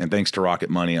ending. And thanks to Rocket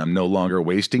Money, I'm no longer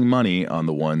wasting money on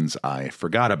the ones I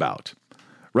forgot about.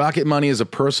 Rocket Money is a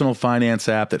personal finance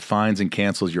app that finds and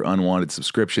cancels your unwanted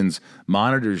subscriptions,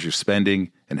 monitors your spending,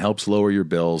 and helps lower your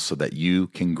bills so that you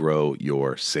can grow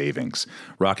your savings.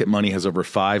 Rocket Money has over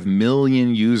 5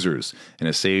 million users and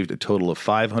has saved a total of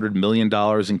 $500 million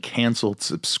in canceled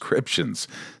subscriptions,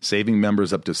 saving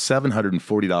members up to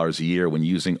 $740 a year when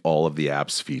using all of the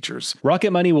app's features.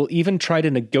 Rocket Money will even try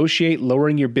to negotiate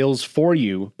lowering your bills for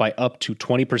you by up to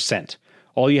 20%.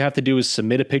 All you have to do is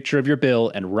submit a picture of your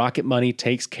bill, and Rocket Money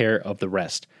takes care of the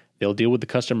rest. They'll deal with the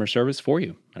customer service for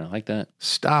you. And I like that.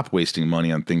 Stop wasting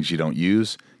money on things you don't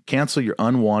use. Cancel your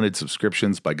unwanted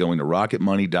subscriptions by going to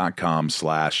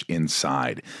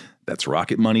rocketmoney.com/inside. That's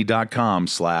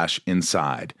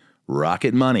rocketmoney.com/inside.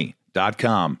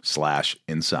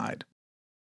 rocketmoney.com/inside.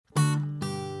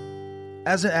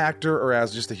 As an actor or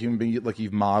as just a human being, like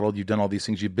you've modeled, you've done all these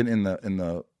things, you've been in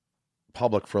the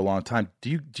public for a long time.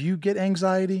 Do you get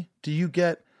anxiety? Do you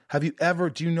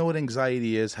know what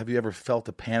anxiety is? Have you ever felt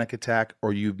a panic attack,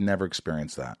 or you've never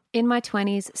experienced that? In my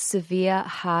 20s, severe,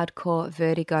 hardcore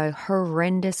vertigo,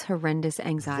 horrendous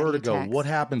anxiety Vertigo. attacks. What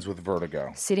happens with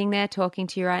vertigo? Sitting there talking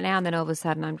to you right now, and then all of a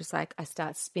sudden I'm just like, I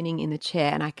start spinning in the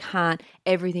chair and I can't,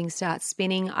 everything starts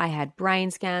spinning. I had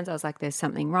brain scans. I was like, there's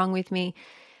something wrong with me.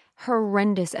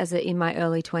 Horrendous in my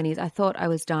early 20s. I thought I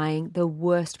was dying. The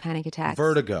worst panic attacks.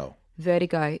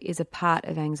 Vertigo is a part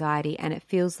of anxiety, and it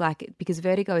feels like because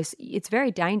vertigo it's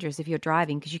very dangerous if you're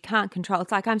driving because you can't control.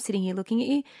 It's like I'm sitting here looking at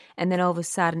you, and then all of a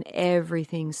sudden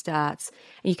everything starts,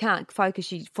 and you can't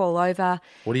focus. You fall over.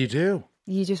 What do?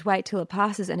 You just wait till it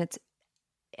passes, and it's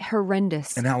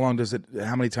horrendous. And how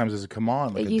many times does it come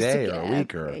on? Like a day or a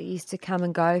week? It used to come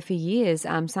and go for years.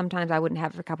 Sometimes I wouldn't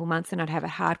have it for a couple of months and I'd have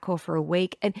it hardcore for a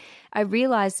week. And I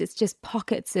realized it's just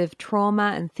pockets of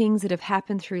trauma and things that have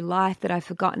happened through life that I've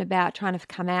forgotten about, trying to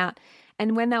come out.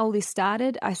 And when all this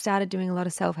started, I started doing a lot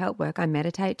of self-help work. I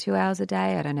meditate 2 hours a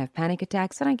day. I don't have panic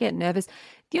attacks. I don't get nervous.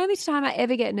 The only time I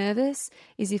ever get nervous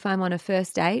is if I'm on a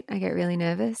first date. I get really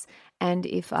nervous. And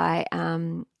if I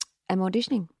am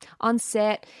auditioning on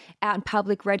set, out in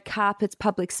public, red carpets,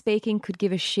 public speaking, could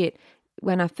give a shit.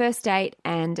 When I first date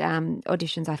and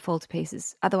auditions, I fall to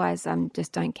pieces. Otherwise, I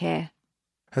just don't care.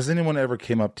 Has anyone ever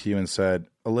came up to you and said,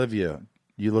 Olivia,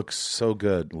 you look so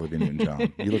good, Olivia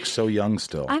Newton-John. You look so young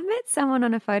still. I met someone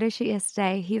on a photo shoot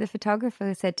yesterday. The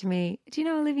photographer, said to me, do you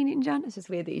know Olivia Newton-John? It's just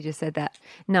weird that you just said that.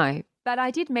 No, but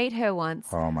I did meet her once.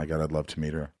 Oh my God, I'd love to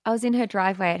meet her. I was in her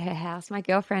driveway at her house. My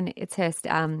girlfriend, it's her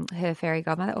fairy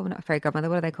godmother, or not fairy godmother,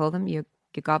 what do they call them? Your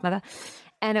godmother.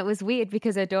 And it was weird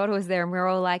because her daughter was there and we were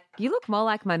all like, you look more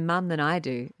like my mum than I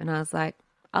do. And I was like,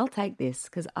 I'll take this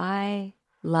because I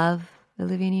love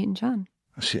Olivia Newton-John.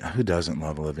 Who doesn't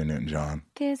love Olivia Newton-John?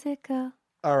 Physical.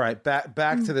 All right, back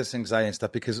to this anxiety and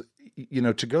stuff because,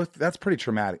 that's pretty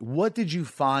traumatic. What did you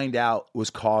find out was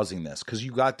causing this? Because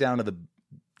you got down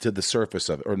to the surface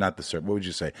of it, or not the surface. What would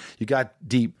you say? You got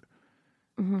deep.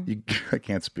 Mm-hmm. I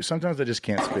can't speak. Sometimes I just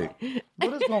can't speak.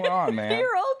 What is going on, man?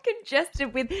 You're all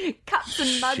congested with cups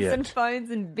and mugs and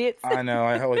phones and bits. I know.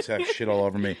 I always have shit all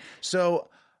over me. So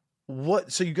you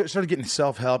started getting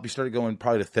self-help. You started going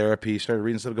probably to therapy. You started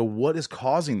reading stuff. What is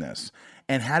causing this?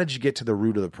 And how did you get to the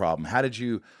root of the problem? How did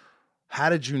you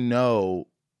know,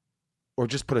 or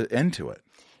just put an end to it?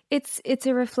 It's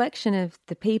a reflection of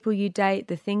the people you date,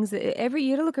 the things that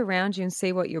you got to look around you and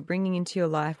see what you're bringing into your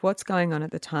life, what's going on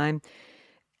at the time,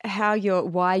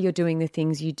 why you're doing the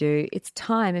things you do. It's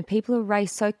time, and people are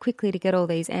raced so quickly to get all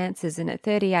these answers. And at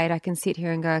 38, I can sit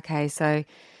here and go, okay, so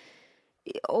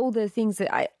all the things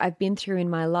that I've been through in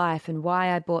my life and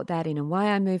why I bought that in and why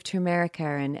I moved to America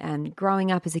and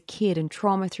growing up as a kid and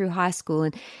trauma through high school.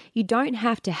 And you don't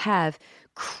have to have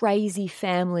crazy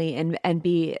family and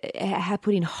have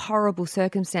put in horrible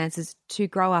circumstances to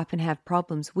grow up and have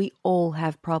problems. We all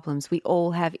have problems. We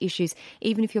all have issues.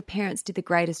 Even if your parents did the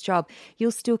greatest job,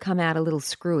 you'll still come out a little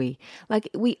screwy. Like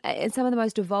and some of the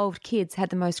most evolved kids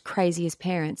had the most craziest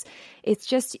parents. It's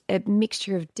just a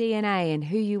mixture of DNA and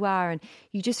who you are, and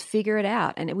you just figure it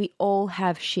out. And we all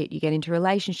have shit. You get into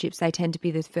relationships, they tend to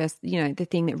be the first, the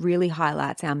thing that really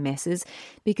highlights our messes,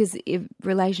 because if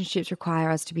relationships require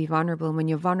us to be vulnerable, and when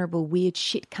you're vulnerable, weird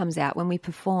shit comes out. When we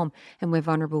perform and we're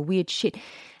vulnerable, weird shit.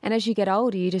 And as you get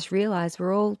older, you just realize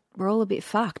we're all a bit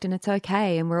fucked, and it's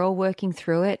okay, and we're all working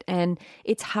through it. And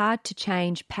it's hard to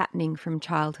change patterning from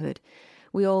childhood.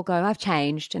 We all go, I've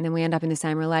changed, and then we end up in the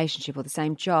same relationship or the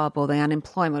same job or the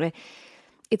unemployment.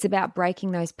 It's about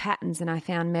breaking those patterns, and I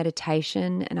found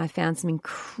meditation, and I found some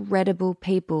incredible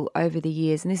people over the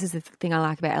years. And this is the thing I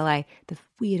like about LA. The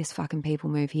weirdest fucking people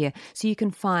move here. So you can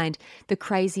find the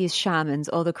craziest shamans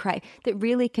or that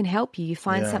really can help you. You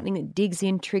find something that digs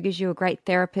in, triggers you, a great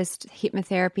therapist,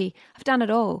 hypnotherapy. I've done it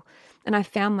all. And I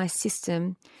found my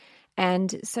system.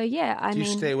 And so, Do you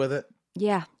stay with it?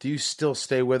 Yeah. Do you still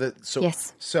stay with it? So,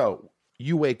 yes. So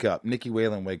you wake up, Nicky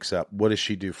Whelan wakes up. What does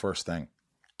she do first thing?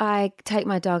 I take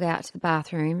my dog out to the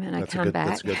bathroom and I come back.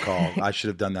 That's a good call. I should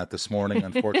have done that this morning.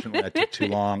 Unfortunately, I took too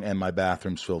long and my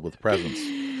bathroom's filled with presents.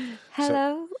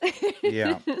 Hello? So,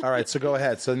 yeah. All right. So go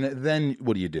ahead. So then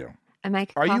what do? I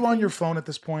make Are coffee. you on your phone at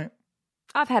this point?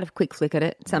 I've had a quick flick at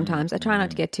it sometimes. I try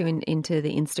not to get too into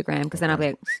the Instagram, because then I'll be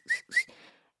like,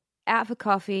 out for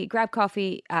coffee, grab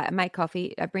coffee, make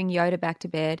coffee. I bring Yoda back to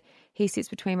bed. He sits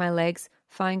between my legs.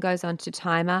 Phone goes on to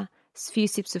timer. Few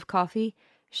sips of coffee.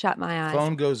 Shut my eyes.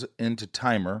 Phone goes into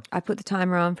timer. I put the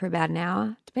timer on for about an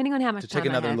hour, depending on how much time I have. To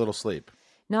take another little sleep.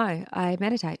 No, I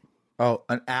meditate. Oh,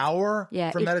 an hour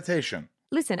for meditation?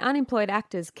 Listen, unemployed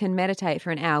actors can meditate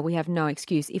for an hour. We have no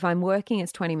excuse. If I'm working,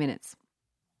 it's 20 minutes.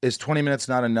 Is 20 minutes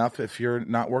not enough if you're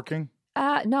not working?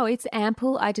 No, it's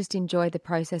ample. I just enjoy the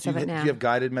process of it now. Do you have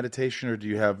guided meditation, or do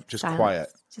you have just silence. Quiet?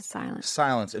 Just silence.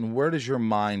 Silence. And where does your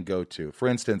mind go to? For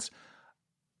instance,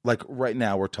 like right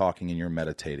now we're talking and you're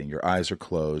meditating. Your eyes are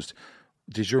closed.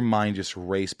 Does your mind just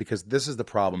race? Because this is the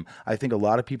problem. I think a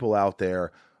lot of people out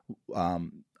there,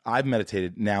 I've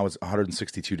meditated now is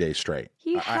 162 days straight.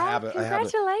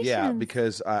 Congratulations. Yeah,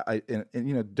 because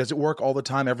does it work all the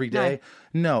time every day?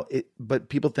 No. But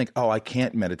people think, I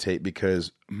can't meditate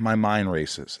because my mind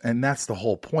races. And that's the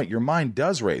whole point. Your mind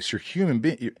does race. You're human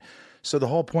being. So the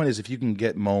whole point is, if you can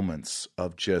get moments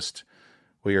of just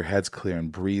where your head's clear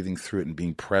and breathing through it and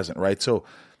being present, right? So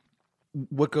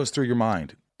what goes through your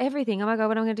mind? Everything. Oh my God,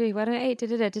 what am I going to do? What do I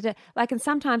eat? Like, and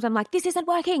sometimes I'm like, this isn't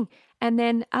working. And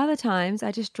then other times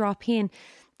I just drop in.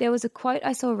 There was a quote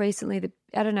I saw recently that,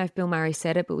 I don't know if Bill Murray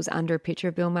said it, but it was under a picture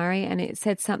of Bill Murray. And it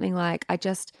said something like, I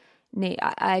just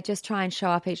try and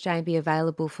show up each day and be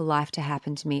available for life to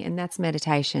happen to me. And that's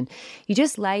meditation. You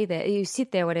just lay there, you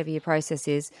sit there, whatever your process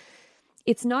is.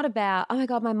 It's not about, oh my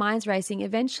God, my mind's racing.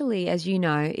 Eventually, as you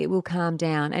know, it will calm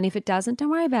down. And if it doesn't,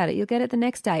 don't worry about it. You'll get it the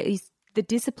next day. It's the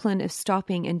discipline of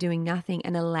stopping and doing nothing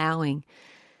and allowing.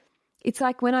 It's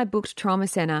like when I booked Trauma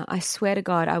Center, I swear to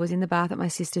God, I was in the bath at my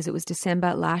sister's. It was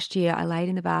December last year. I laid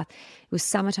in the bath. It was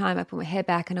summertime. I put my hair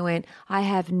back and I went, I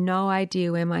have no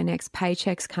idea where my next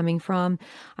paycheck's coming from.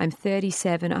 I'm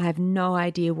 37. I have no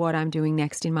idea what I'm doing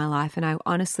next in my life. And I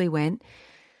honestly went,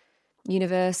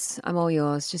 universe, I'm all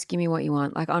yours. Just give me what you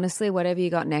want. Like, honestly, whatever you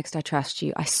got next, I trust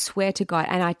you. I swear to God.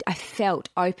 And I felt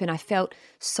open. I felt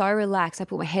so relaxed. I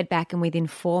put my head back and within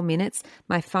 4 minutes,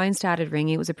 my phone started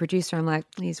ringing. It was a producer. I'm like,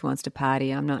 he just wants to party.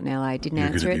 I'm not in LA. Didn't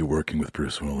answer it. You're going to be working with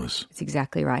Bruce Willis. That's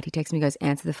exactly right. He texted me, goes,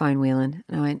 answer the phone, Whelan.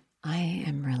 And I went, I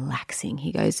am relaxing.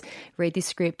 He goes, read this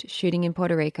script, shooting in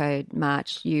Puerto Rico,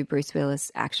 March, you, Bruce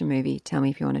Willis, action movie. Tell me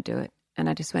if you want to do it. And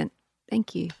I just went,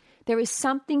 thank you. There is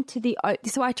something to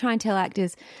so I try and tell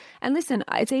actors, and listen,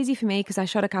 it's easy for me because I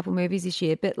shot a couple movies this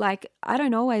year, but like, I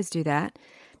don't always do that,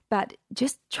 but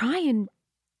just try and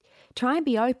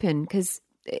be open, because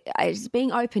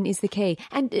being open is the key.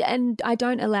 And I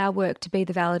don't allow work to be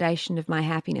the validation of my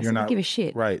happiness. I don't give a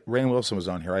shit. Right. Rainn Wilson was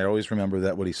on here. I always remember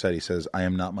that what he said. He says, I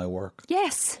am not my work.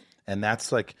 Yes. And that's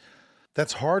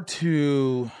hard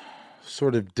to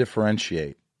sort of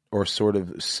differentiate or sort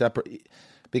of separate,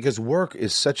 because work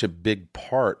is such a big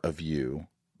part of you,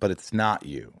 but it's not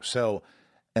you. So,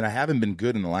 and I haven't been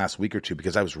good in the last week or two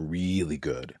because I was really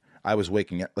good. I was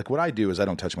waking up, like what I do is I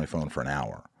don't touch my phone for an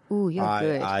hour. Ooh, you're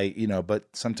good. But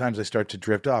sometimes I start to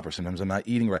drift off, or sometimes I'm not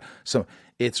eating right. So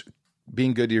it's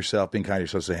being good to yourself, being kind to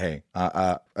yourself, say, hey,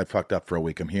 I fucked up for a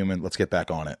week. I'm human. Let's get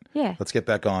back on it. Yeah. Let's get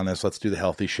back on this. Let's do the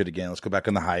healthy shit again. Let's go back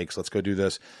on the hikes. Let's go do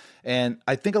this. And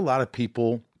I think a lot of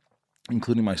people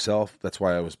including myself. That's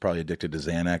why I was probably addicted to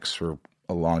Xanax for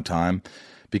a long time,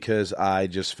 because I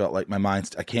just felt like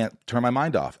I can't turn my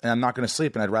mind off, and I'm not going to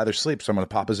sleep, and I'd rather sleep. So I'm going to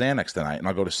pop a Xanax tonight and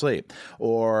I'll go to sleep.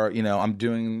 Or, I'm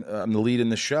the lead in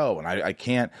the show, and I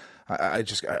can't,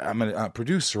 I'm a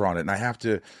producer on it, and I have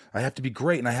to be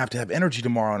great, and I have to have energy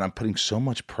tomorrow. And I'm putting so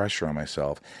much pressure on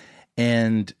myself,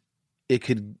 and it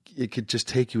could just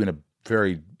take you in a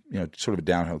very, sort of a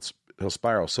downhill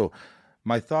spiral. So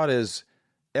my thought is,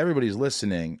 everybody's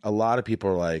listening. A lot of people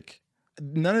are like,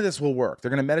 none of this will work.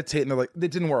 They're going to meditate and they're like,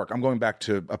 it didn't work. I'm going back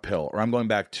to a pill, or I'm going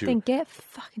back to. Then get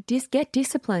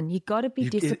discipline. You got to be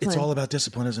disciplined. It's all about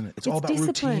discipline, isn't it? It's all about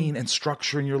discipline. Routine and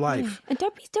structure in your life. Yeah. And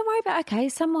don't worry about, okay,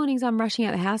 some mornings I'm rushing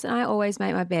out the house and I always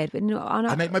make my bed. But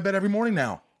I make my bed every morning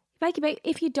now. Make your bed.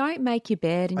 If you don't make your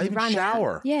bed and I you even run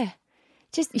shower. Out, yeah.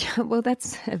 Well,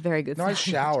 that's a very good No, I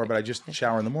shower, but I just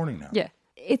shower in the morning now. Yeah.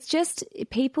 It's just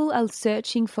people are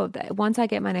searching for that. Once I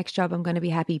get my next job, I'm going to be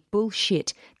happy.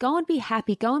 Bullshit. Go and be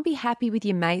happy. Go and be happy with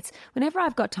your mates. Whenever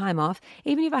I've got time off,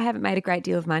 even if I haven't made a great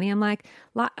deal of money, I'm like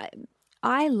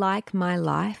I like my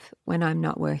life when I'm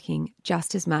not working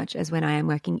just as much as when I am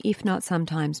working, if not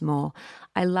sometimes more.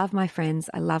 I love my friends.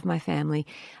 I love my family.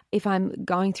 If I'm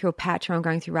going through a patch or I'm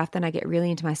going through rough, then I get really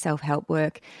into my self-help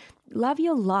work. Love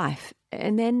your life.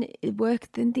 And then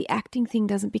then the acting thing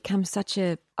doesn't become such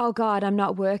a, oh God, I'm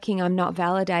not working, I'm not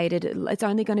validated, it's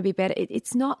only going to be better.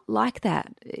 It's not like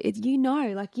that.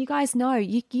 Like you guys know,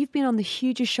 you've been on the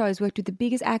hugest shows, worked with the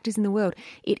biggest actors in the world.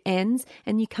 It ends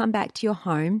and you come back to your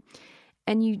home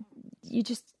and you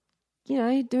just,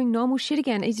 doing normal shit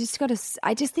again. You just got to,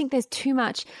 I just think there's too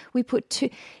much. We put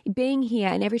being here,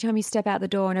 and every time you step out the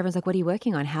door and everyone's like, what are you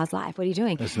working on? How's life? What are you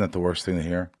doing? Isn't that the worst thing to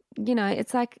hear?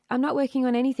 It's like, I'm not working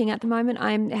on anything at the moment.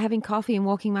 I'm having coffee and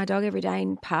walking my dog every day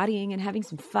and partying and having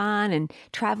some fun and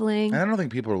traveling. And I don't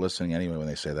think people are listening anyway when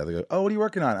they say that. They go, oh, what are you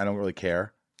working on? I don't really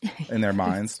care in their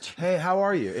minds. Hey, how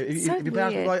are you? If you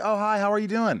pass people like, oh, hi, how are you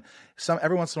doing?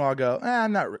 Every once in a while I'll go,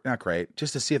 I'm not great,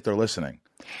 just to see if they're listening.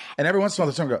 And every once in a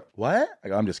while someone go, what? I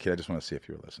go, I'm just kidding. I just want to see if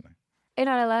you were listening.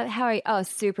 How are you? Oh,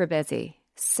 super busy.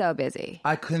 So busy.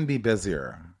 I couldn't be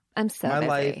busier. I'm so busy. My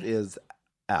life is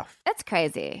F. That's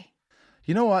crazy.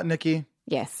 You know what, Nikki?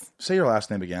 Yes. Say your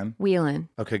last name again. Whelan.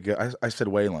 Okay, good. I said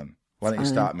Whelan. Why don't you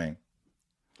stop me?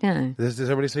 No. Does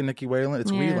everybody say Nicky Whelan?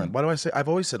 It's Whelan. Why do I say? I've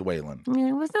always said Whelan. Yeah,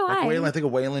 it was no like way. Whelan, I think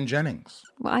of Waylon Jennings.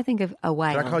 Well, I think of a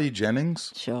Whelan. Did I call you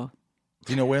Jennings? Sure.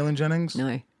 Do you know Waylon Jennings?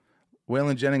 No.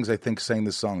 Waylon Jennings, I think, sang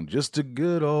the song "Just a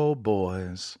Good Old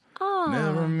Boys." Oh.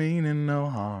 Never meaning no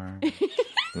harm.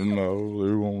 And all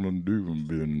they want to do is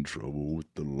be in trouble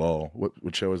with the law.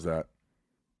 What show is that?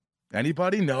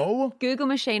 Anybody know? Google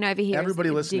machine over here.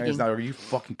 Everybody listening is now. Are you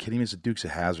fucking kidding me? It's the Dukes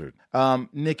of Hazzard.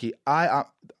 Nikki, I'm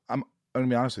gonna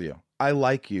be honest with you. I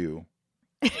like you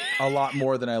a lot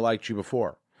more than I liked you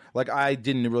before. Like, I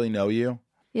didn't really know you.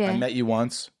 Yeah. I met you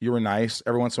once. You were nice.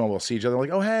 Every once in a while we'll see each other. Like,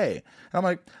 oh hey. And I'm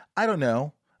like, I don't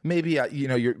know. Maybe you're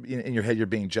in your head. You're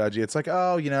being judgy. It's like,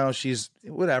 oh, she's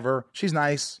whatever. She's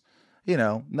nice.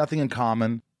 Nothing in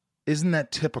common. Isn't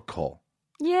that typical?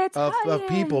 Yeah, it's of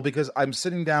people, because I'm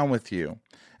sitting down with you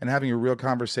and having a real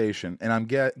conversation, and I'm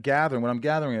gathering. What I'm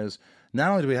gathering is not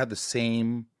only do we have the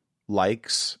same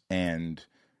likes and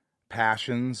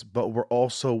passions, but we're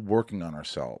also working on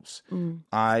ourselves.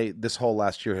 This whole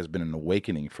last year has been an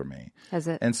awakening for me. Has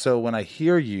it? And so when I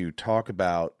hear you talk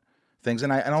about things,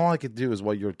 and all I could do is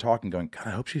while you're talking, going, God,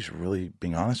 I hope she's really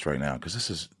being honest right now, because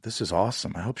this is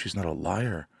awesome. I hope she's not a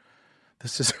liar.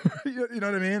 This is, you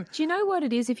know what I mean? Do you know what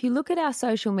it is? If you look at our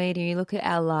social media, you look at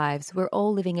our lives, we're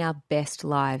all living our best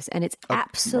lives, and it's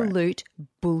absolute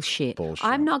bullshit.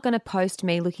 I'm not going to post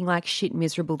me looking like shit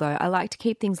miserable, though. I like to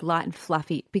keep things light and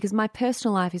fluffy, because my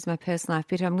personal life is my personal life.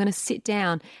 But I'm going to sit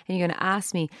down and you're going to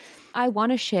ask me, I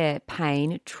want to share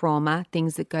pain, trauma,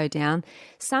 things that go down.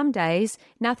 Some days,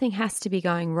 nothing has to be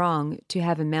going wrong to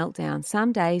have a meltdown.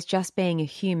 Some days, just being a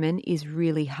human is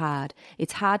really hard.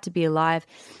 It's hard to be alive.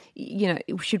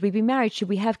 Should we be married? Should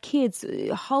we have kids?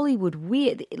 Hollywood,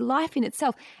 weird, life in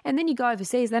itself. And then you go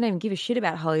overseas, they don't even give a shit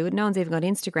about Hollywood. No one's even got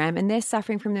Instagram, and they're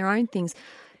suffering from their own things.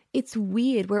 It's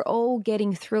weird. We're all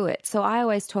getting through it. So I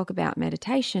always talk about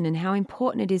meditation and how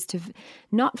important it is to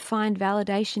not find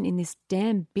validation in this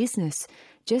damn business.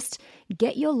 Just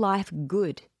get your life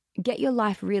good. Get your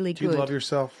life really good. Do you love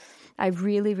yourself? I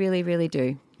really, really, really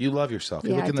do. You love yourself. You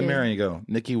Yeah, look in I the do. mirror and you go,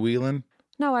 Nicky Whelan?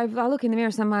 No, I look in the mirror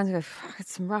sometimes and go, fuck,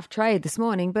 it's some rough trade this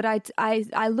morning. But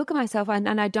I look at myself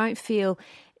and I don't feel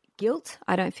guilt.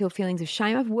 I don't feel feelings of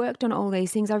shame. I've worked on all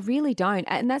these things. I really don't.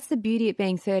 And that's the beauty of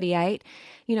being 38.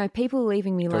 People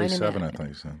leaving me alone. 37, I thought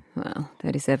you said. Well,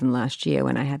 37 last year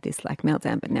when I had this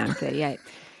meltdown, but now I'm 38.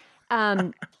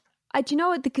 Do you know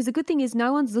what? Because the good thing is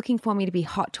no one's looking for me to be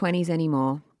hot 20s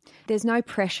anymore. There's no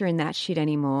pressure in that shit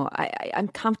anymore. I'm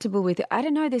comfortable with it. I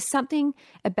don't know. There's something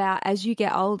about as you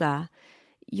get older,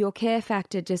 your care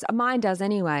factor mine does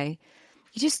anyway.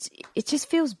 It just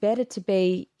feels better to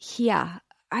be here.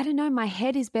 I don't know. My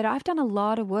head is better. I've done a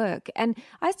lot of work, and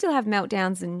I still have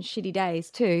meltdowns and shitty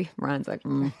days too. Ryan's like,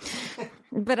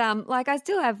 but I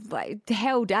still have like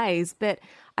hell days. But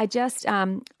I just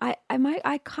I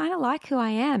kind of like who I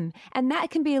am, and that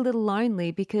can be a little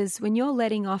lonely because when you're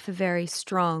letting off a very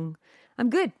strong, I'm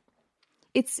good.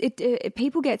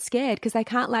 People get scared because they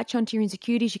can't latch onto your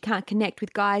insecurities. You can't connect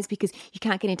with guys because you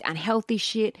can't get into unhealthy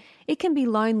shit. It can be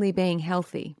lonely being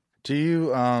healthy. Do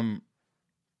you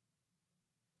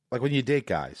like when you date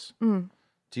guys? Do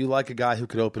you like a guy who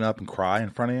could open up and cry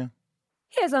in front of you?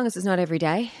 Yeah, as long as it's not every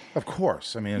day. Of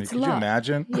course. I mean, could you lot.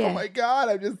 imagine? Yeah. Oh my God,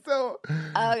 I'm just so.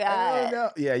 Oh God. No.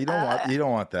 Yeah, you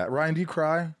don't want that. Ryan, do you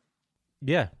cry?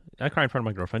 Yeah, I cry in front of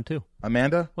my girlfriend too.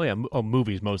 Amanda? Well, yeah,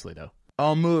 movies mostly though.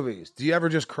 Oh, movies. Do you ever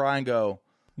just cry and go,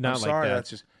 Not I'm like sorry, that. that's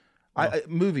just...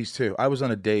 movies, too. I was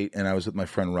on a date, and I was with my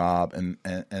friend Rob and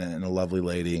a lovely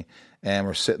lady, and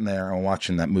we're sitting there and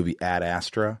watching that movie Ad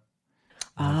Astra.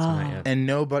 And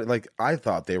nobody... Like, I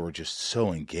thought they were just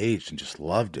so engaged and just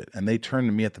loved it. And they turned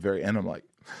to me at the very end. I'm like,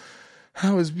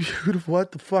 that was beautiful.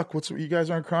 What the fuck? You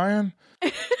guys aren't crying?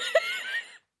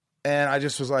 And I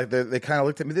just was like, they kind of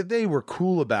looked at me. They were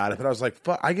cool about it, but I was like,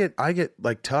 fuck, I get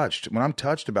like touched when I'm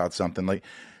touched about something. Like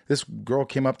this woman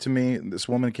came up to me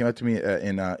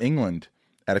in England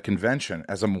at a convention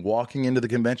as I'm walking into the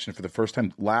convention for the first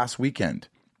time last weekend.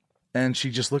 And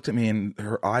she just looked at me and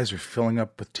her eyes were filling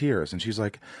up with tears. And she's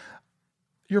like,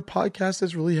 your podcast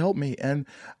has really helped me. And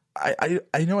I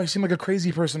know I seem like a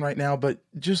crazy person right now, but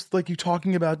just like you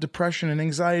talking about depression and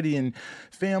anxiety and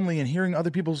family and hearing other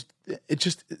people's, it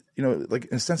just, like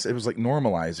in a sense, it was like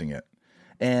normalizing it.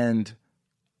 And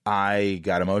I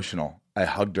got emotional. I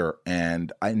hugged her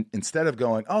and instead of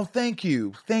going, oh, thank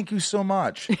you so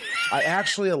much, I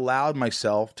actually allowed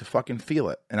myself to fucking feel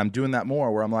it. And I'm doing that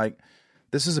more where I'm like,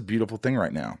 this is a beautiful thing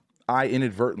right now. I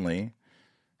inadvertently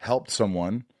helped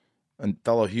someone, a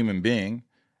fellow human being,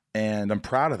 and I'm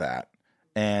proud of that.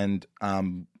 And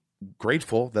I'm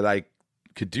grateful that I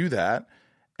could do that.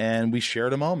 And we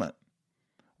shared a moment.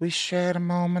 We shared a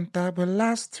moment that will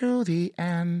last to the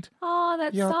end. Oh,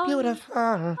 that's You're so beautiful.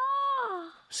 Oh.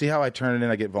 See how I turn it in?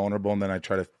 I get vulnerable and then I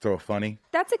try to throw a funny.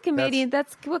 That's a comedian.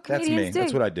 That's what comedians me. do.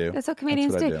 That's what I do. That's what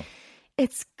comedians do.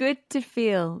 It's good to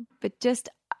feel, but just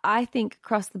I think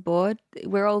across the board,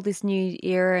 we're all this new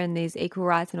era and there's equal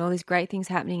rights and all these great things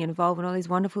happening and evolving, all these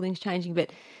wonderful things changing.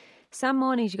 But some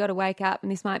mornings you got to wake up,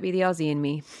 and this might be the Aussie in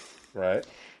me. Right.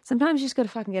 Sometimes you just got to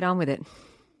fucking get on with it.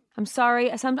 I'm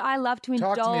sorry. I love to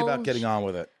indulge. Talk to me about getting on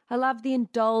with it. I love the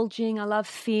indulging. I love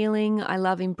feeling. I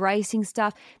love embracing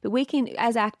stuff. But we can,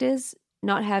 as actors,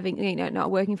 not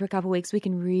working for a couple of weeks, we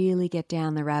can really get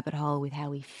down the rabbit hole with how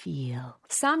we feel.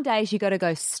 Some days you got to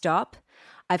go, stop.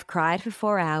 I've cried for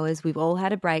 4 hours. We've all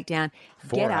had a breakdown.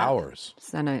 4 hours?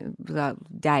 So no,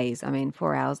 days. I mean,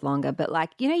 4 hours longer. But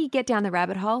you get down the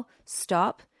rabbit hole,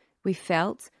 stop. We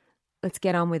felt. Let's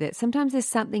get on with it. Sometimes there's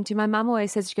something to, my mum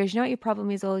always says, she goes, you know what your problem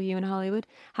is, all of you in Hollywood?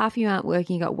 Half of you aren't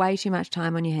working. You got way too much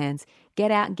time on your hands. Get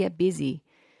out and get busy.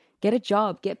 Get a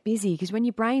job. Get busy. Because when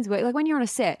your brain's work, like when you're on a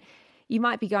set, you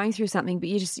might be going through something, but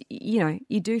you just,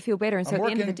 you do feel better. And so at the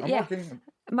end of the day, working.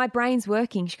 My brain's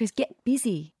working. She goes, get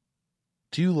busy.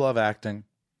 Do you love acting?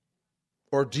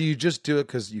 Or do you just do it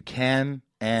because you can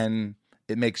and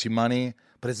it makes you money?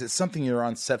 But is it something you're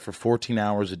on set for 14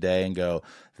 hours a day and go,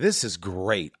 this is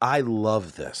great. I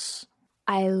love this.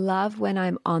 I love when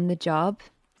I'm on the job.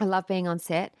 I love being on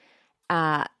set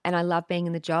and I love being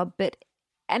in the job.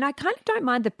 And I kind of don't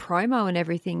mind the promo and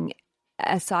everything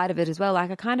aside of it as well.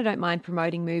 Like I kind of don't mind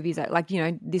promoting movies,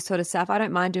 this sort of stuff. I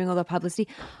don't mind doing all the publicity.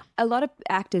 A lot of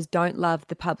actors don't love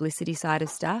the publicity side of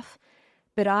stuff.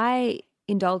 But I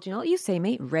indulge in all. You see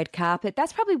me, red carpet.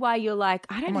 That's probably why you're like,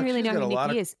 I don't really know who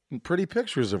Nicky is. Pretty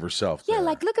pictures of herself. Yeah, there.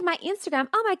 like look at my Instagram.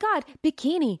 Oh my God,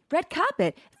 bikini, red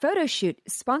carpet, photo shoot,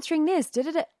 sponsoring this.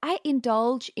 I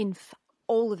indulge in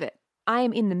all of it. I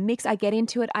am in the mix. I get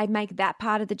into it. I make that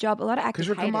part of the job. A lot of actors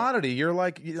because you're a commodity. You're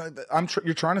like,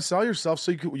 you're trying to sell yourself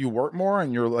so you work more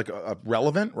and you're like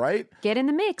relevant, right? Get in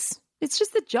the mix. It's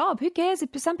just the job. Who cares?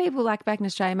 Some people like back in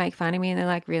Australia make fun of me and they're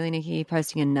like, really, Nicky, you're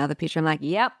posting another picture? I'm like,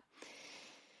 yep.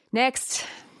 Next.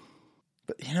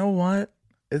 But you know what?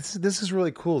 This is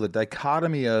really cool. The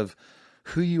dichotomy of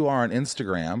who you are on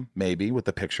Instagram, maybe with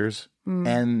the pictures,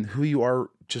 and who you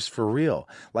are just for real.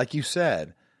 Like you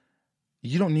said,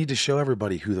 you don't need to show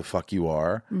everybody who the fuck you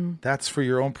are. That's for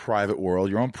your own private world,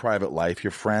 your own private life,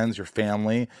 your friends, your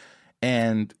family.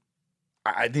 And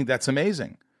I think that's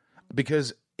amazing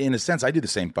because in a sense, I do the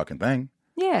same fucking thing.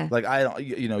 Yeah. Like I don't,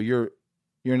 you know, you're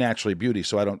naturally beauty.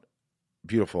 So I don't,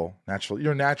 beautiful, naturally,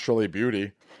 you're naturally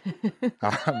beauty.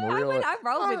 I'm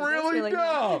really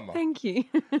dumb. Thank you.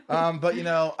 But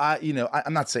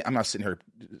I'm not sitting here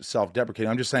self-deprecating.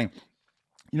 I'm just saying,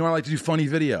 you know, I like to do funny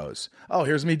videos. Oh,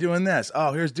 here's me doing this.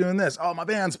 Oh, here's doing this. Oh, my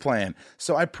band's playing.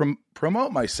 So I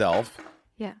promote myself.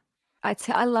 Yeah.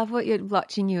 I love what you're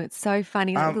watching you. It's so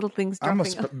funny. Like little things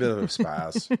dropping. I'm a bit of a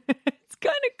spaz. It's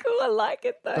kind of cool. I like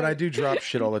it though. But I do drop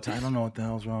shit all the time. I don't know what the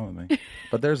hell's wrong with me.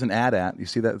 But there's an AT-AT. You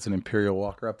see that? It's an Imperial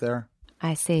Walker up there.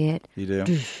 I see it. You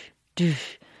do?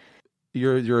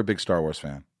 You're a big Star Wars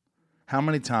fan. How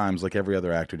many times, like every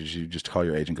other actor, did you just call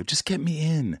your agent and go, just get me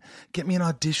in. Get me an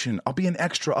audition. I'll be an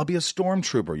extra. I'll be a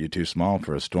stormtrooper. You're too small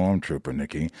for a stormtrooper,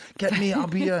 Nicky. Get me. I'll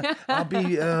be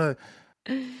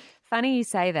Funny you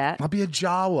say that. I'll be a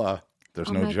Jawa.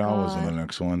 There's no Jawas in the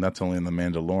next one. That's only in The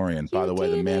Mandalorian. By the way,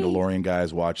 The Mandalorian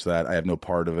guys, watch that. I have no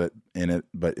part of it in it,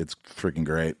 but it's freaking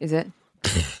great. Is it?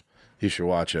 You should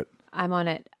watch it. I'm on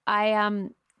it.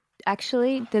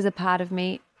 Actually, there's a part of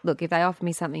me. Look, if they offered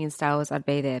me something in Star Wars, I'd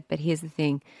be there. But here's the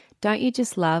thing. Don't you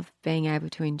just love being able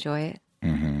to enjoy it?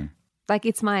 Mm-hmm. Like,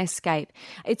 it's my escape.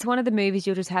 It's one of the movies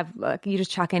you'll just have, like, you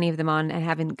just chuck any of them on and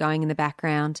have it going in the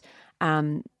background.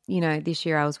 This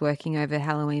year I was working over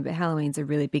Halloween, but Halloween's a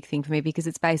really big thing for me because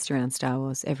it's based around Star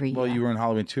Wars every year. Well, you were in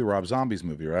Halloween 2, Rob Zombie's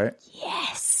movie, right?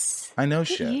 Yes. I know What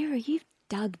shit. year? You've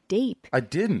dug deep. I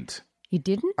didn't. You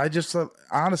didn't? I just,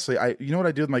 honestly, you know what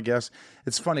I do with my guests?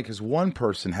 It's funny because one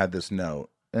person had this note,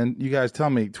 and you guys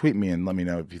tweet me and let me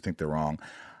know if you think they're wrong.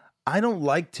 I don't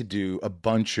like to do a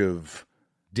bunch of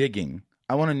digging.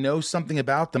 I want to know something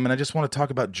about them, and I just want to talk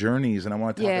about journeys, and I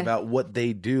want to talk about what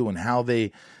they do and how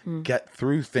they get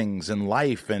through things in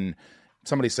life. And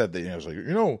somebody said that, it's like,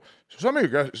 some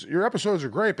of your episodes are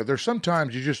great, but there's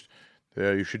sometimes you just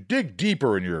you should dig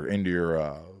deeper into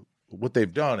your what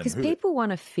they've done. Because people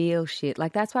want to feel shit.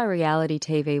 Like, that's why reality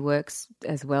TV works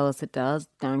as well as it does.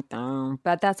 Dun, dun.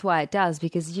 But that's why it does,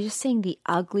 because you're just seeing the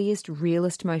ugliest,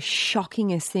 realest, most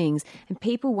shockingest things, and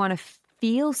people want to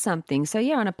feel something. So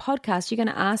yeah, on a podcast, you're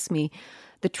going to ask me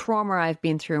the trauma I've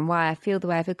been through and why I feel the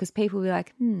way I feel, because people will be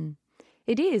like,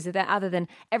 it is, that other than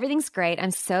everything's great,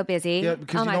 I'm so busy. Yeah,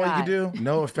 because you know what you could do?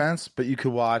 No offense, but you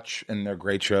could watch, and they're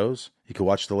great shows, you could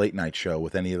watch the late night show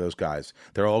with any of those guys.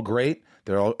 They're all great.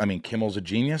 Kimmel's a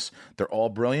genius. They're all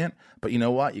brilliant. But you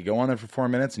know what? You go on there for 4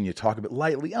 minutes and you talk a bit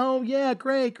lightly. Oh, yeah,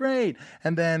 great.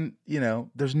 And then,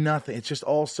 there's nothing. It's just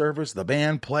all service. The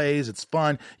band plays. It's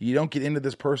fun. You don't get into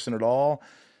this person at all.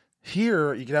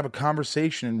 Here, you can have a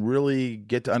conversation and really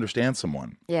get to understand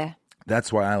someone. Yeah.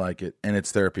 That's why I like it. And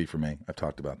it's therapy for me. I've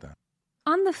talked about that.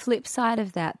 On the flip side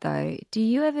of that, though, do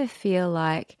you ever feel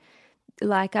like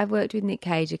I've worked with Nick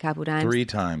Cage a couple times. 3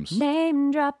 times.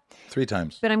 Name drop. 3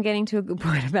 times. But I'm getting to a good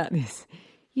point about this.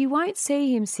 You won't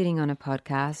see him sitting on a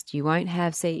podcast. You won't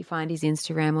find his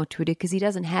Instagram or Twitter because he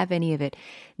doesn't have any of it.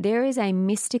 There is a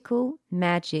mystical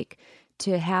magic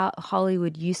to how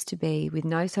Hollywood used to be with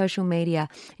no social media.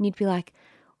 And you'd be like,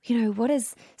 what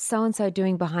is so-and-so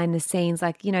doing behind the scenes?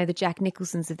 Like, the Jack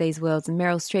Nicholsons of these worlds and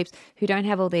Meryl Streeps who don't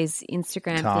have all these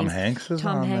Instagram things. Tom Hanks is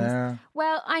on there.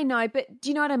 Well, I know, but do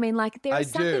you know what I mean? Like, there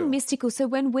is something mystical. So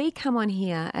when we come on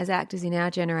here as actors in our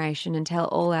generation and tell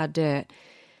all our dirt,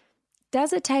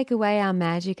 does it take away our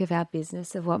magic of our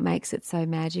business, of what makes it so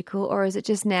magical? Or is it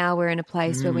just now we're in a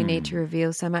place where we need to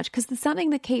reveal so much? Because there's something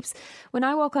that keeps, when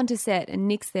I walk onto set and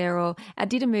Nick's there, or I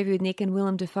did a movie with Nick and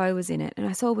Willem Dafoe was in it, and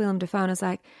I saw Willem Dafoe and I was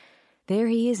like, there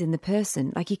he is in the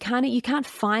person. Like, you can't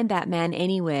find that man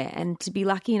anywhere. And to be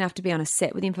lucky enough to be on a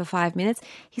set with him for 5 minutes,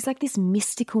 he's like this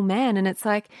mystical man. And it's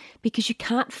like, because you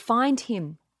can't find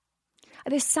him.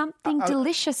 There's something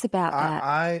delicious about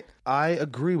that. I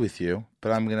agree with you,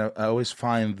 but I always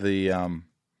find the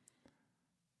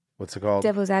what's it called?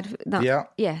 Devil's advocate. No.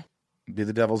 Yeah. Be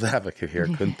the devil's advocate here.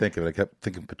 Couldn't think of it. I kept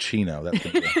thinking Pacino. That's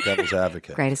the devil's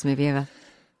advocate. Greatest movie ever.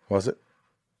 Was it?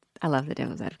 I love the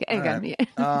devil's advocate.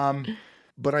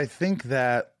 But I think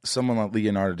that someone like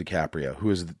Leonardo DiCaprio,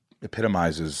 who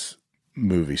epitomizes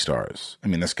movie stars. I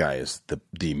mean, this guy is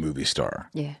the movie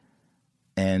star. Yeah.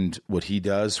 And what he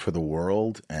does for the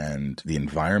world and the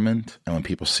environment, and when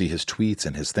people see his tweets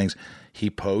and his things, he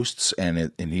posts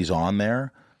and he's on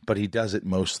there, but he does it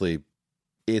mostly,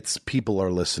 it's people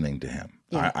are listening to him.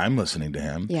 Yeah. I'm listening to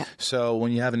him. Yeah. So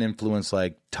when you have an influence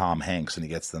like Tom Hanks and he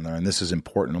gets them there, and this is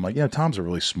important, I'm like, Tom's a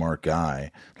really smart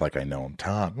guy. Like, I know him.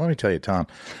 Tom, let me tell you, Tom.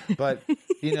 But,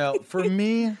 for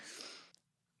me,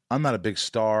 I'm not a big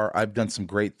star. I've done some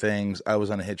great things. I was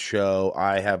on a hit show.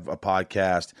 I have a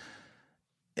podcast.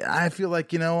 I feel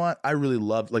like, you know what? I really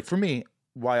love, like for me,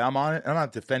 why I'm on it, I'm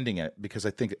not defending it because I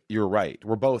think you're right.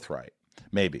 We're both right.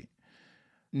 Maybe.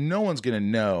 No one's going to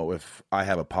know if I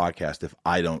have a podcast if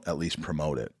I don't at least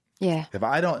promote it. Yeah.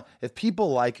 If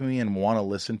people like me and want to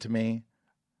listen to me,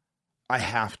 I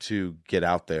have to get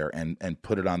out there and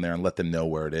put it on there and let them know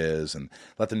where it is and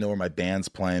let them know where my band's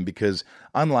playing, because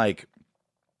unlike,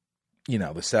 the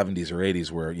 70s or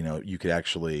 80s where, you could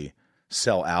actually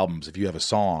sell albums. If you have a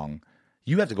song,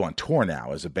 you have to go on tour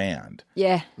now as a band.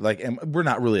 Yeah. And we're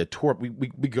not really a tour. We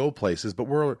go places, but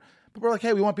we're like,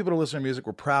 hey, we want people to listen to music.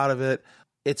 We're proud of it.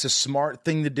 It's a smart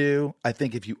thing to do. I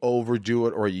think if you overdo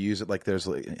it or you use it like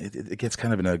it gets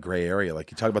kind of in a gray area.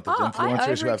 Like you talk about those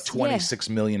influencers who have 26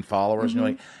 million followers. And you're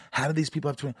like, how do these people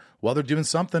have 20? Well, they're doing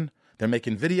something. They're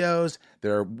making videos.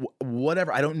 They're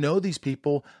whatever. I don't know these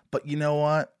people, but you know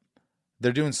what?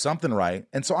 They're doing something right.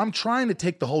 And so I'm trying to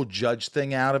take the whole judge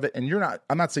thing out of it. And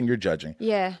I'm not saying you're judging.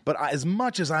 Yeah. But as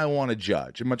much as I want to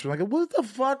judge, as much as I'm like, what the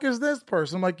fuck is this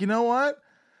person? I'm like, you know what?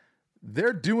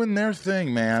 They're doing their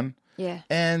thing, man. Yeah.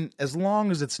 And as long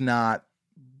as it's not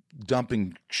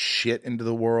dumping shit into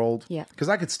the world, because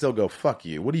I could still go, fuck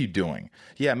you. What are you doing?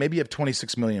 Yeah, maybe you have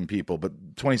 26 million people, but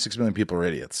 26 million people are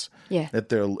idiots. Yeah. If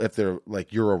they're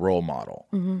like, you're a role model.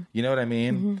 Mm-hmm. You know what I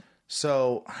mean? Mm-hmm.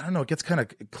 So I don't know. It gets kind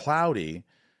of cloudy.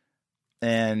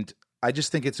 And I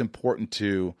just think it's important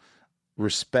to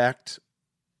respect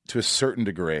to a certain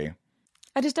degree.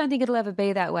 I just don't think it'll ever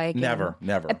be that way again.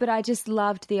 Never. But I just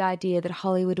loved the idea that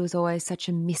Hollywood was always such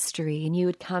a mystery, and you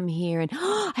would come here and,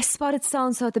 I spotted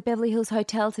so-and-so at the Beverly Hills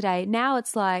Hotel today. Now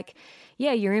it's like,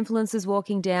 yeah, your influencer's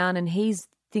walking down and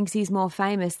thinks he's more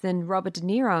famous than Robert De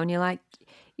Niro. And you're like,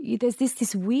 there's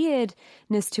this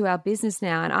weirdness to our business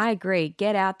now. And I agree.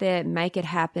 Get out there, make it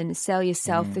happen, sell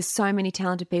yourself. There's so many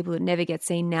talented people that never get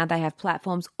seen now. They have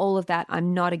platforms, all of that.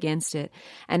 I'm not against it.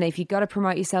 And if you've got to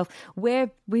promote yourself,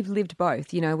 we've lived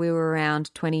both. We were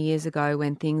around 20 years ago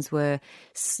when things were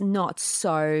not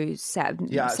so sad.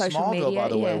 Yeah, social Smallville, media, by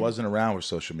the way, wasn't around with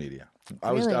social media.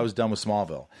 I was done with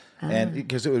Smallville. And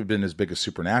because it would have been as big as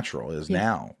Supernatural is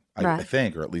now, I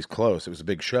think, or at least close. It was a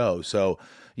big show. So,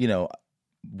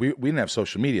 we didn't have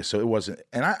social media, so it wasn't.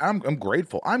 And I'm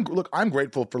grateful. I'm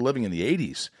grateful for living in the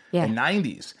 80s and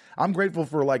 90s. I'm grateful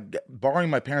for like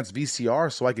borrowing my parents'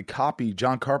 VCR so I could copy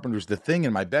John Carpenter's The Thing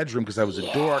in my bedroom because I was a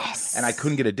dork and I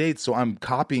couldn't get a date. So I'm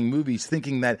copying movies,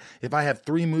 thinking that if I have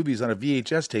 3 movies on a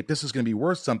VHS tape, this is going to be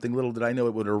worth something. Little did I know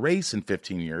it would erase in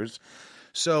 15 years.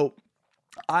 So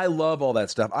I love all that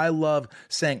stuff. I love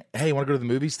saying, "Hey, you want to go to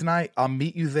the movies tonight? I'll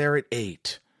meet you there at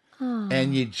 8."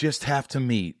 And you just have to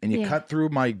meet. And you cut through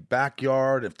my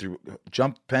backyard, through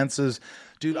jump fences.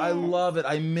 Dude, I love it.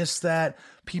 I miss that.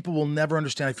 People will never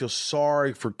understand. I feel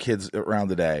sorry for kids around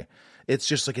today. It's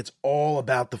just like it's all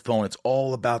about the phone. It's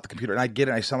all about the computer. And I get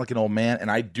it. I sound like an old man,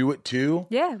 and I do it too.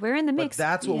 Yeah, we're in the mix. But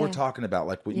that's what we're talking about.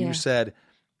 Like what you said,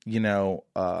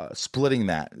 splitting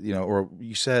that, or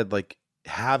you said like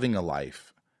having a life.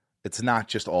 It's not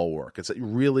just all work. It's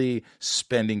really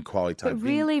spending quality time. But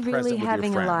really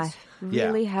having a life.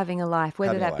 Really having a life,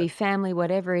 whether that be family,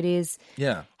 whatever it is.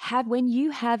 Yeah. When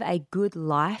you have a good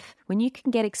life, when you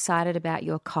can get excited about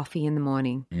your coffee in the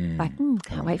morning,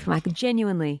 can't wait for my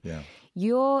genuinely. Yeah.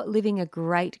 You're living a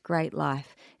great, great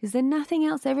life. Is there nothing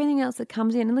else, everything else that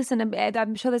comes in? And listen,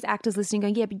 I'm sure there's actors listening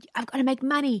going, yeah, but I've got to make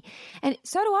money. And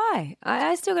so do I.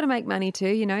 I still got to make money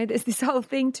too, There's this whole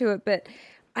thing to it, but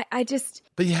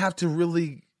But you have to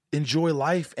really enjoy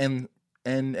life and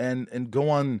go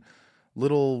on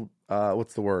little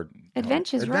what's the word?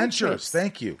 Adventures.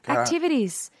 Thank you. God,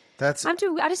 activities. I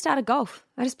just started golf.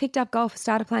 I just picked up golf,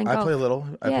 started playing golf. I play a little.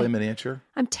 I play miniature.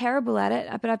 I'm terrible at it,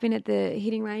 but I've been at the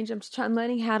hitting range. I'm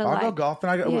learning how to I'll go golf,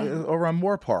 and I go over on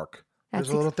Moore Park. There's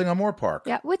a little thing on Moore Park.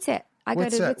 Yeah, Whitsett. I go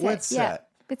to Whitsett.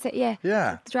 Whitsett, yeah.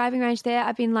 Yeah. The driving range there.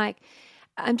 I've been like,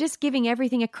 I'm just giving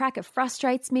everything a crack. It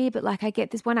frustrates me, but like I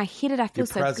get this, when I hit it, I feel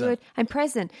so good. I'm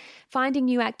present. Finding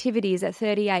new activities at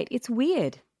 38, it's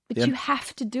weird, but you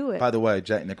have to do it. By the way,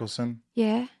 Jack Nicholson.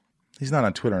 Yeah. He's not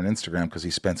on Twitter and Instagram because he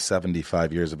spent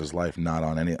 75 years of his life not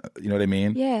on any, you know what I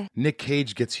mean? Yeah. Nick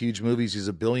Cage gets huge movies. He's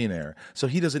a billionaire. So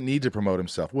he doesn't need to promote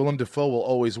himself. Willem Dafoe will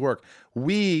always work.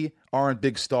 We aren't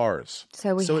big stars.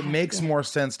 So it makes more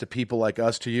sense to people like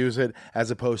us to use it as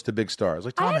opposed to big stars.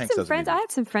 Like Tom Hanks doesn't. I had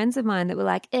some friends of mine that were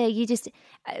like, you just,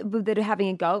 that are having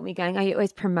a go at me going, are you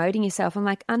always promoting yourself? I'm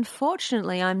like,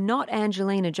 unfortunately, I'm not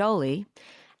Angelina Jolie.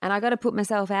 And I got to put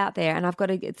myself out there, and I've got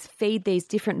to feed these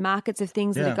different markets of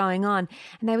things that are going on.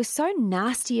 And they were so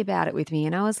nasty about it with me.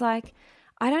 And I was like,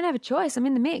 I don't have a choice. I'm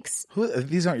in the mix.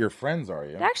 These aren't your friends, are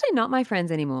you? They're actually not my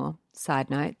friends anymore. Side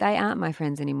note, they aren't my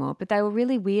friends anymore, but they were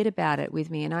really weird about it with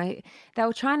me. And they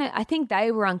were trying to, I think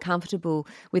they were uncomfortable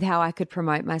with how I could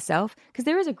promote myself because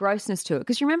there is a grossness to it.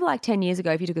 Because you remember like 10 years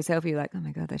ago, if you took a selfie, you're like, oh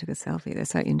my God, they took a selfie. They're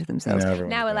so into themselves.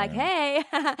 Now we're like, hey,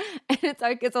 and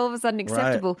it's all of a sudden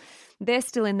acceptable. Right. They're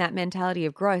still in that mentality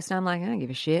of gross. And I'm like, I don't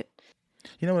give a shit.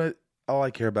 You know what? All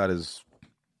I care about is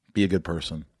be a good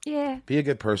person. Yeah. Be a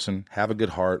good person, have a good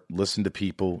heart, listen to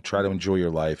people, try to enjoy your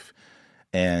life,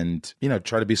 and,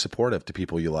 try to be supportive to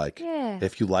people you like. Yeah.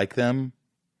 If you like them,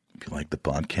 if you like the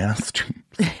podcast,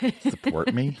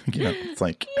 support me. It's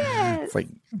like, yes.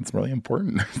 it's really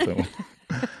important. So,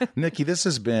 Nicky, this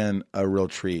has been a real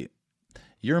treat.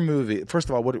 Your movie, first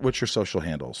of all, what's your social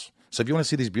handles? So if you want to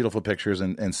see these beautiful pictures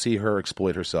and see her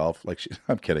exploit herself,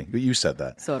 I'm kidding. You said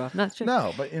that. Sort of. No, it's true.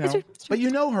 No, but It's true. but you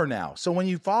know her now. So when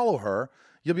you follow her,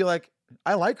 you'll be like,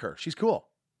 I like her. She's cool.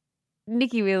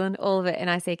 Nicky Whelan, all of it,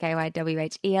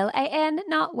 Nickywhelan,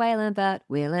 not Whelan, but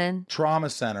Whelan. Trauma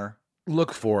Center.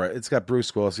 Look for it. It's got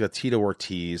Bruce Willis. It's got Tito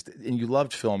Ortiz. And you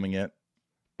loved filming it.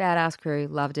 Badass crew.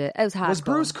 Loved it. It was hard. Was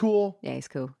Bruce cool? Yeah, he's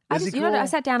cool. Is he cool? I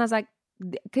sat down, I was like,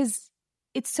 because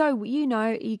it's so,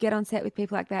 you get on set with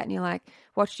people like that and you're like,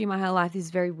 watched you my whole life. This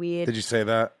is very weird. Did you say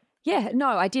that? Yeah, no,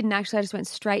 I didn't actually. I just went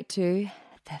straight to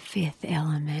The Fifth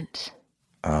Element.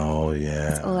 Oh, yeah.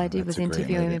 That's all I did was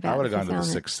interview him about I would have gone to Element.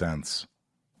 The Sixth Sense.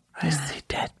 I see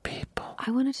dead people.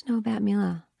 I wanted to know about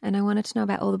Miller, and I wanted to know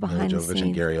about all the behind the scenes.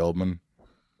 And Gary Oldman.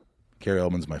 Gary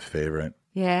Oldman's my favorite.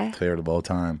 Yeah. Favorite of all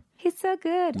time. He's so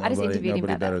good. I just interviewed him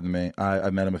about better than me.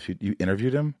 I met him you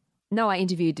interviewed him? No, I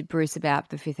interviewed Bruce about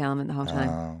The Fifth Element the whole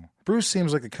time. Bruce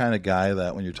seems like the kind of guy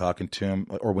that when you're talking to him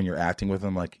or when you're acting with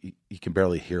him, like you can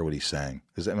barely hear what he's saying.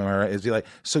 Am I right? Is he like,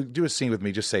 so do a scene with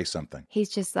me, just say something? He's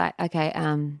just like, okay,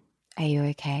 are you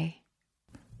okay?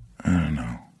 I don't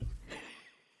know.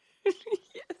 Yes.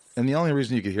 And the only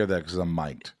reason you could hear that is because I'm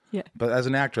mic'd. Yeah. But as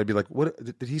an actor, I'd be like, "What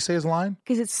did he say his line?"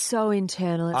 Because it's so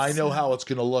internal. I know how it's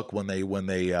going to look when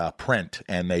they print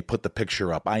and they put the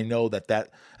picture up. I know that,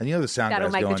 and the sound that'll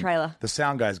guy's make going, the trailer. The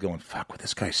sound guy's going, "Fuck, would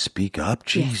this guy speak up?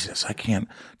 Jesus, I can't."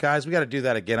 Guys, we got to do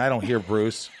that again. I don't hear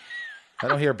Bruce. I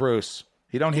don't hear Bruce.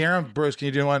 You don't hear him, Bruce? Can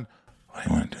you do one? I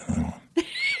want to do another one.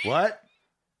 What?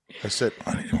 I said,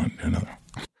 I want to do another one.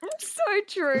 So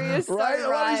true. You're so right? right. A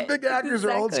lot of these big actors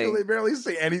are old school. They barely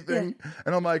say anything. Yeah.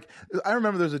 And I'm like, I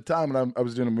remember there was a time when I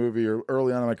was doing a movie or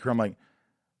early on in my career, I'm like,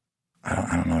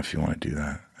 I don't know if you want to do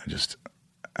that.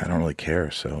 I don't really care.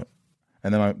 So,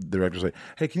 and then the director's like,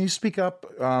 hey, can you speak up?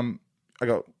 I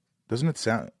go, is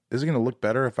it going to look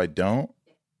better if I don't?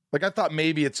 Like, I thought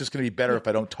maybe it's just going to be better if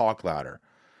I don't talk louder.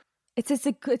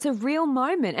 It's a real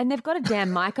moment, and they've got a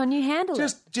damn mic on you. Handle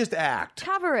it. Just act.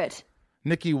 Cover it.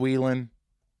 Nicky Whelan,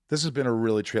 this has been a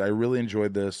really treat. I really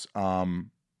enjoyed this.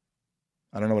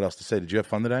 I don't know what else to say. Did you have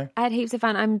fun today? I had heaps of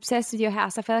fun. I'm obsessed with your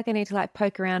house. I feel like I need to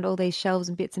poke around all these shelves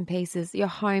and bits and pieces. Your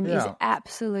home is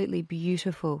absolutely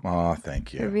beautiful. Oh,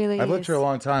 thank you. It really is. I've lived here a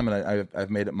long time, and I've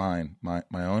made it mine, my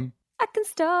own. I can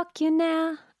stalk you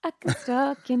now. I can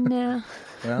stalk you now.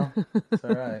 Well, it's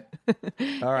all right.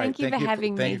 All right. Thank you for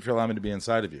having me. Thank you for allowing me to be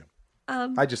inside of you.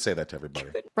 I just say that to everybody.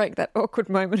 Break that awkward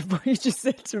moment of what you just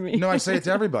said to me. No, I say it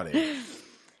to everybody.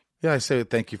 Yeah, I say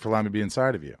thank you for allowing me to be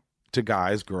inside of you. To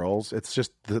guys, girls, it's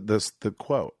just the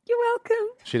quote. You're welcome.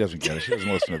 She doesn't get it. She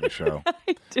doesn't listen to the show.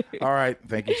 I do. All right.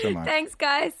 Thank you so much. Thanks,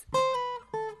 guys.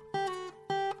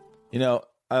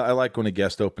 I like when a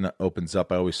guest opens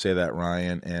up. I always say that,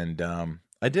 Ryan. And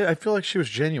I feel like she was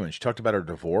genuine. She talked about her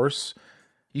divorce.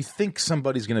 You think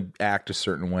somebody's going to act a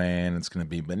certain way and it's going to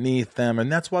be beneath them. And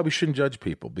that's why we shouldn't judge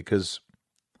people, because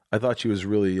I thought she was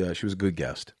really, she was a good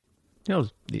guest.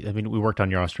 We worked on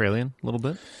your Australian a little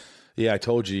bit. Yeah, I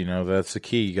told you, that's the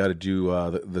key. You got to do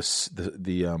what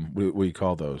do you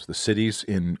call those? The cities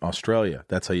in Australia.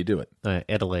 That's how you do it.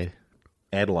 Adelaide.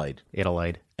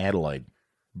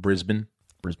 Brisbane.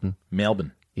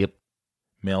 Melbourne. Yep.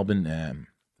 Melbourne,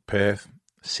 Perth,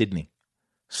 Sydney.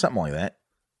 Something like that.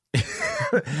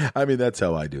 I mean, that's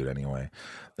how I do it anyway.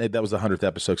 That was the 100th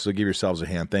episode, so give yourselves a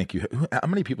hand. Thank you. How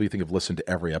many people do you think have listened to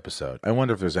every episode? I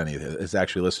wonder if there's any that's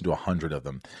actually listened to 100 of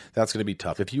them. That's going to be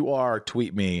tough. If you are,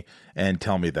 tweet me and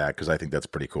tell me that, because I think that's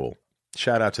pretty cool.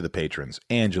 Shout out to the patrons: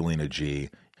 Angelina G,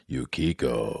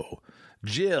 Yukiko,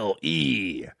 Jill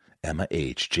E, Emma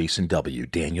H, Jason W,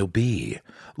 Daniel B,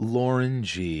 Lauren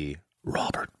G,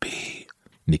 Robert B,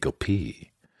 Nico P,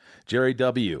 Jerry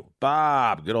W,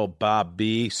 Bob, good old Bob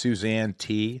B, Suzanne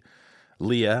T,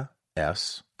 Leah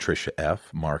S, Trisha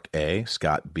F, Mark A,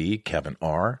 Scott B, Kevin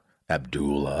R,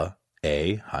 Abdullah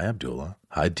A, hi Abdullah,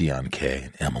 hi Dion K,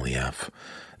 and Emily F,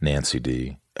 Nancy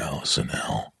D, Allison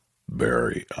L.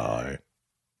 Barry I.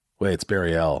 Wait, it's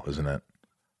Barry L, isn't it?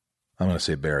 I'm going to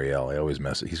say Barry L. I always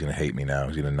mess it. He's going to hate me now.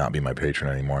 He's going to not be my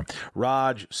patron anymore.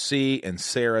 Raj C. and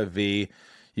Sarah V.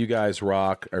 You guys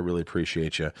rock. I really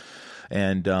appreciate you.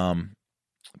 And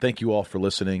thank you all for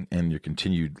listening and your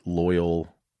continued loyalship.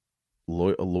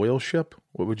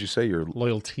 What would you say? Your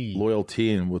Loyalty.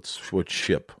 Loyalty and what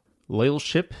ship?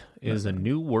 Loyalship is a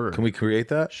new word. Can we create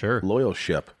that? Sure.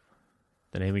 Loyalship.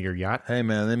 The name of your yacht? Hey,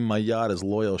 man, the name of my yacht is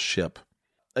Loyalship.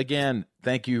 Again,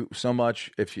 thank you so much.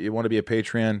 If you want to be a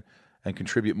Patreon and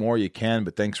contribute more, you can,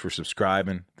 but thanks for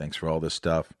subscribing. Thanks for all this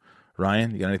stuff.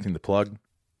 Ryan, you got anything to plug?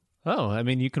 Oh, I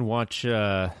mean, you can watch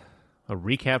a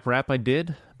recap rap I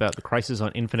did about the Crisis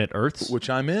on Infinite Earths. Which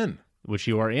I'm in. Which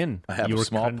you are in. I have a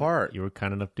small part. You were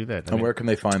kind enough to do that. And where can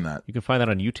they find that? You can find that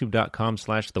on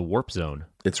youtube.com/thewarpzone.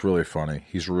 It's really funny.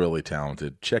 He's really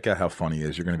talented. Check out how funny he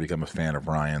is. You're going to become a fan of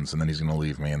Ryan's, and then he's going to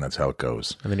leave me, and that's how it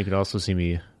goes. And then you could also see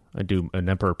me do an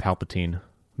Emperor Palpatine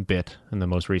bit in the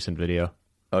most recent video.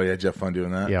 Oh, yeah? Did you have fun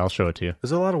doing that? Yeah, I'll show it to you.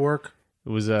 Is it a lot of work?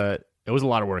 It was a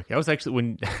lot of work. I was actually,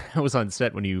 when I was on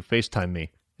set when you FaceTimed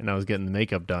me, and I was getting the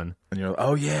makeup done. And you're like,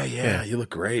 oh, yeah, you look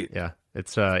great. Yeah.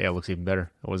 It looks even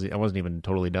better. I wasn't even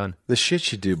totally done. The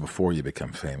shit you do before you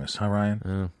become famous, huh,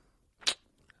 Ryan?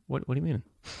 What do you mean?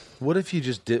 What if you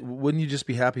just did? Wouldn't you just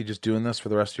be happy just doing this for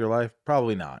the rest of your life?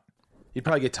 Probably not. You'd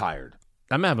probably get tired.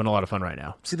 I'm having a lot of fun right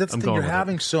now. See, that's the thing. You're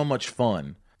having so much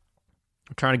fun.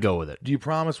 I'm trying to go with it. Do you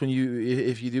promise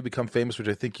if you do become famous, which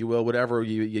I think you will, whatever,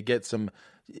 you get some,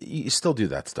 you still do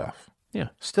that stuff? Yeah.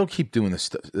 Still keep doing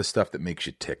the stuff that makes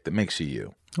you tick, that makes you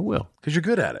you. I will. Because you're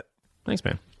good at it. Thanks,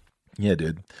 man. Yeah,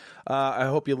 dude. I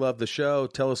hope you love the show.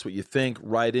 Tell us what you think.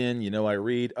 Write in. You know I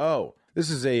read. Oh, this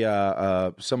is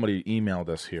somebody emailed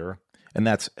us here, and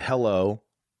that's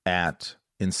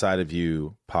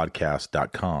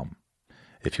hello@insideofyoupodcast.com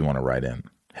if you want to write in.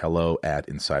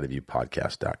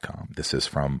 hello@insideofyoupodcast.com. This is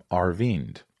from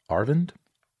Arvind. Arvind?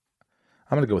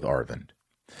 I'm going to go with Arvind.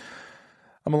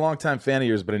 I'm a longtime fan of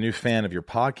yours, but a new fan of your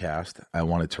podcast. I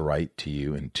wanted to write to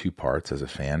you in two parts as a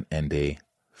fan and a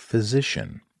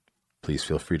physician. Please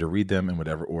feel free to read them in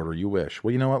whatever order you wish.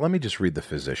 Well, you know what? Let me just read the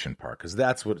physician part, because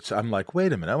that's what I'm like,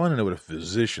 wait a minute. I want to know what a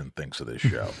physician thinks of this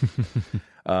show.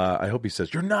 I hope he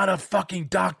says, you're not a fucking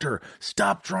doctor.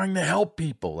 Stop trying to help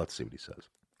people. Let's see what he says.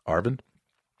 Arvind,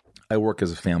 I work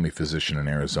as a family physician in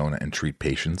Arizona and treat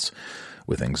patients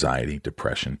with anxiety,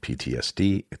 depression,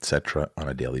 PTSD, etc. on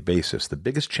a daily basis. The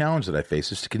biggest challenge that I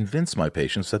face is to convince my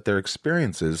patients that their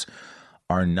experiences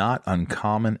are not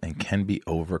uncommon and can be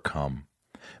overcome.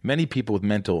 Many people with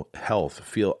mental health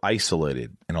feel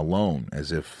isolated and alone,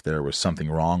 as if there was something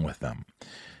wrong with them.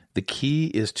 The key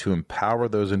is to empower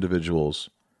those individuals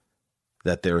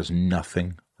that there is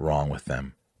nothing wrong with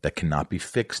them, that cannot be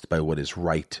fixed by what is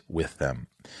right with them.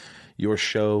 Your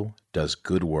show does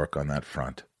good work on that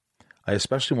front. I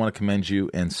especially want to commend you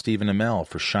and Stephen Amell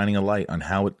for shining a light on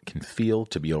how it can feel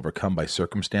to be overcome by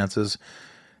circumstances,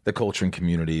 the culture and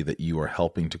community that you are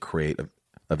helping to create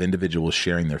of individuals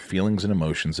sharing their feelings and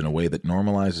emotions in a way that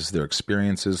normalizes their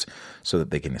experiences so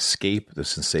that they can escape the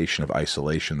sensation of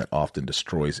isolation that often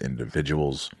destroys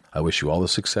individuals. I wish you all the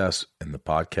success in the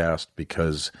podcast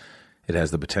because it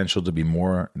has the potential to be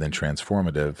more than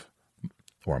transformative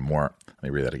or more. Let me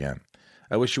read that again.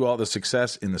 I wish you all the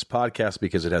success in this podcast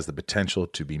because it has the potential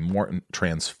to be more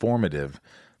transformative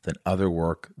than other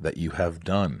work that you have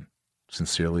done.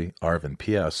 Sincerely, Arvind.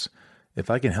 P.S. If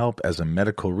I can help as a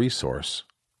medical resource,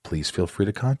 please feel free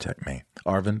to contact me.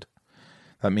 Arvind,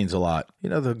 that means a lot. You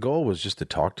know, the goal was just to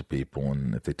talk to people,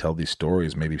 and if they tell these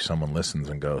stories, maybe someone listens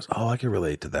and goes, oh, I can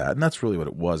relate to that. And that's really what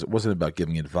it was. It wasn't about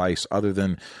giving advice other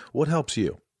than what helps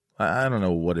you. I don't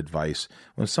know what advice.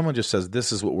 When someone just says,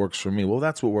 this is what works for me, well,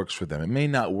 that's what works for them. It may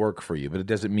not work for you, but it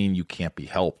doesn't mean you can't be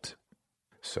helped.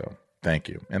 So thank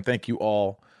you. And thank you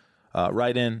all.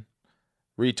 Write in,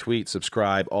 retweet,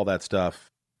 subscribe, all that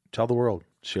stuff. Tell the world.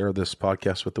 Share this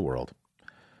podcast with the world.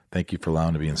 Thank you for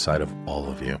allowing me to be inside of all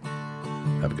of you.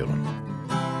 Have a good one.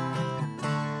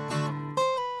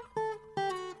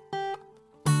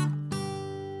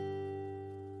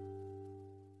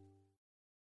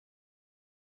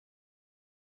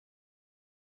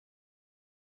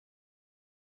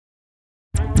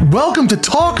 Welcome to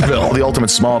Talkville, the ultimate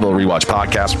Smallville rewatch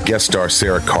podcast. Guest star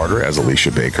Sarah Carter as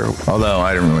Alicia Baker, although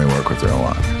I didn't really work with her a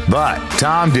lot. But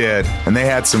Tom did, and they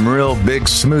had some real big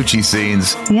smoochy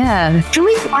scenes. Yeah. Can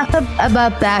we talk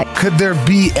about that? Could there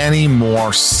be any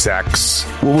more sex?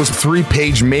 What was a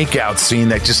 3-page makeout scene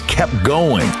that just kept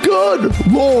going? Good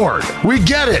Lord, we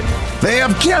get it. They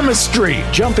have chemistry.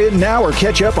 Jump in now or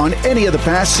catch up on any of the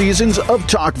past seasons of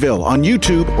Talkville on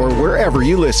YouTube or wherever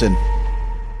you listen.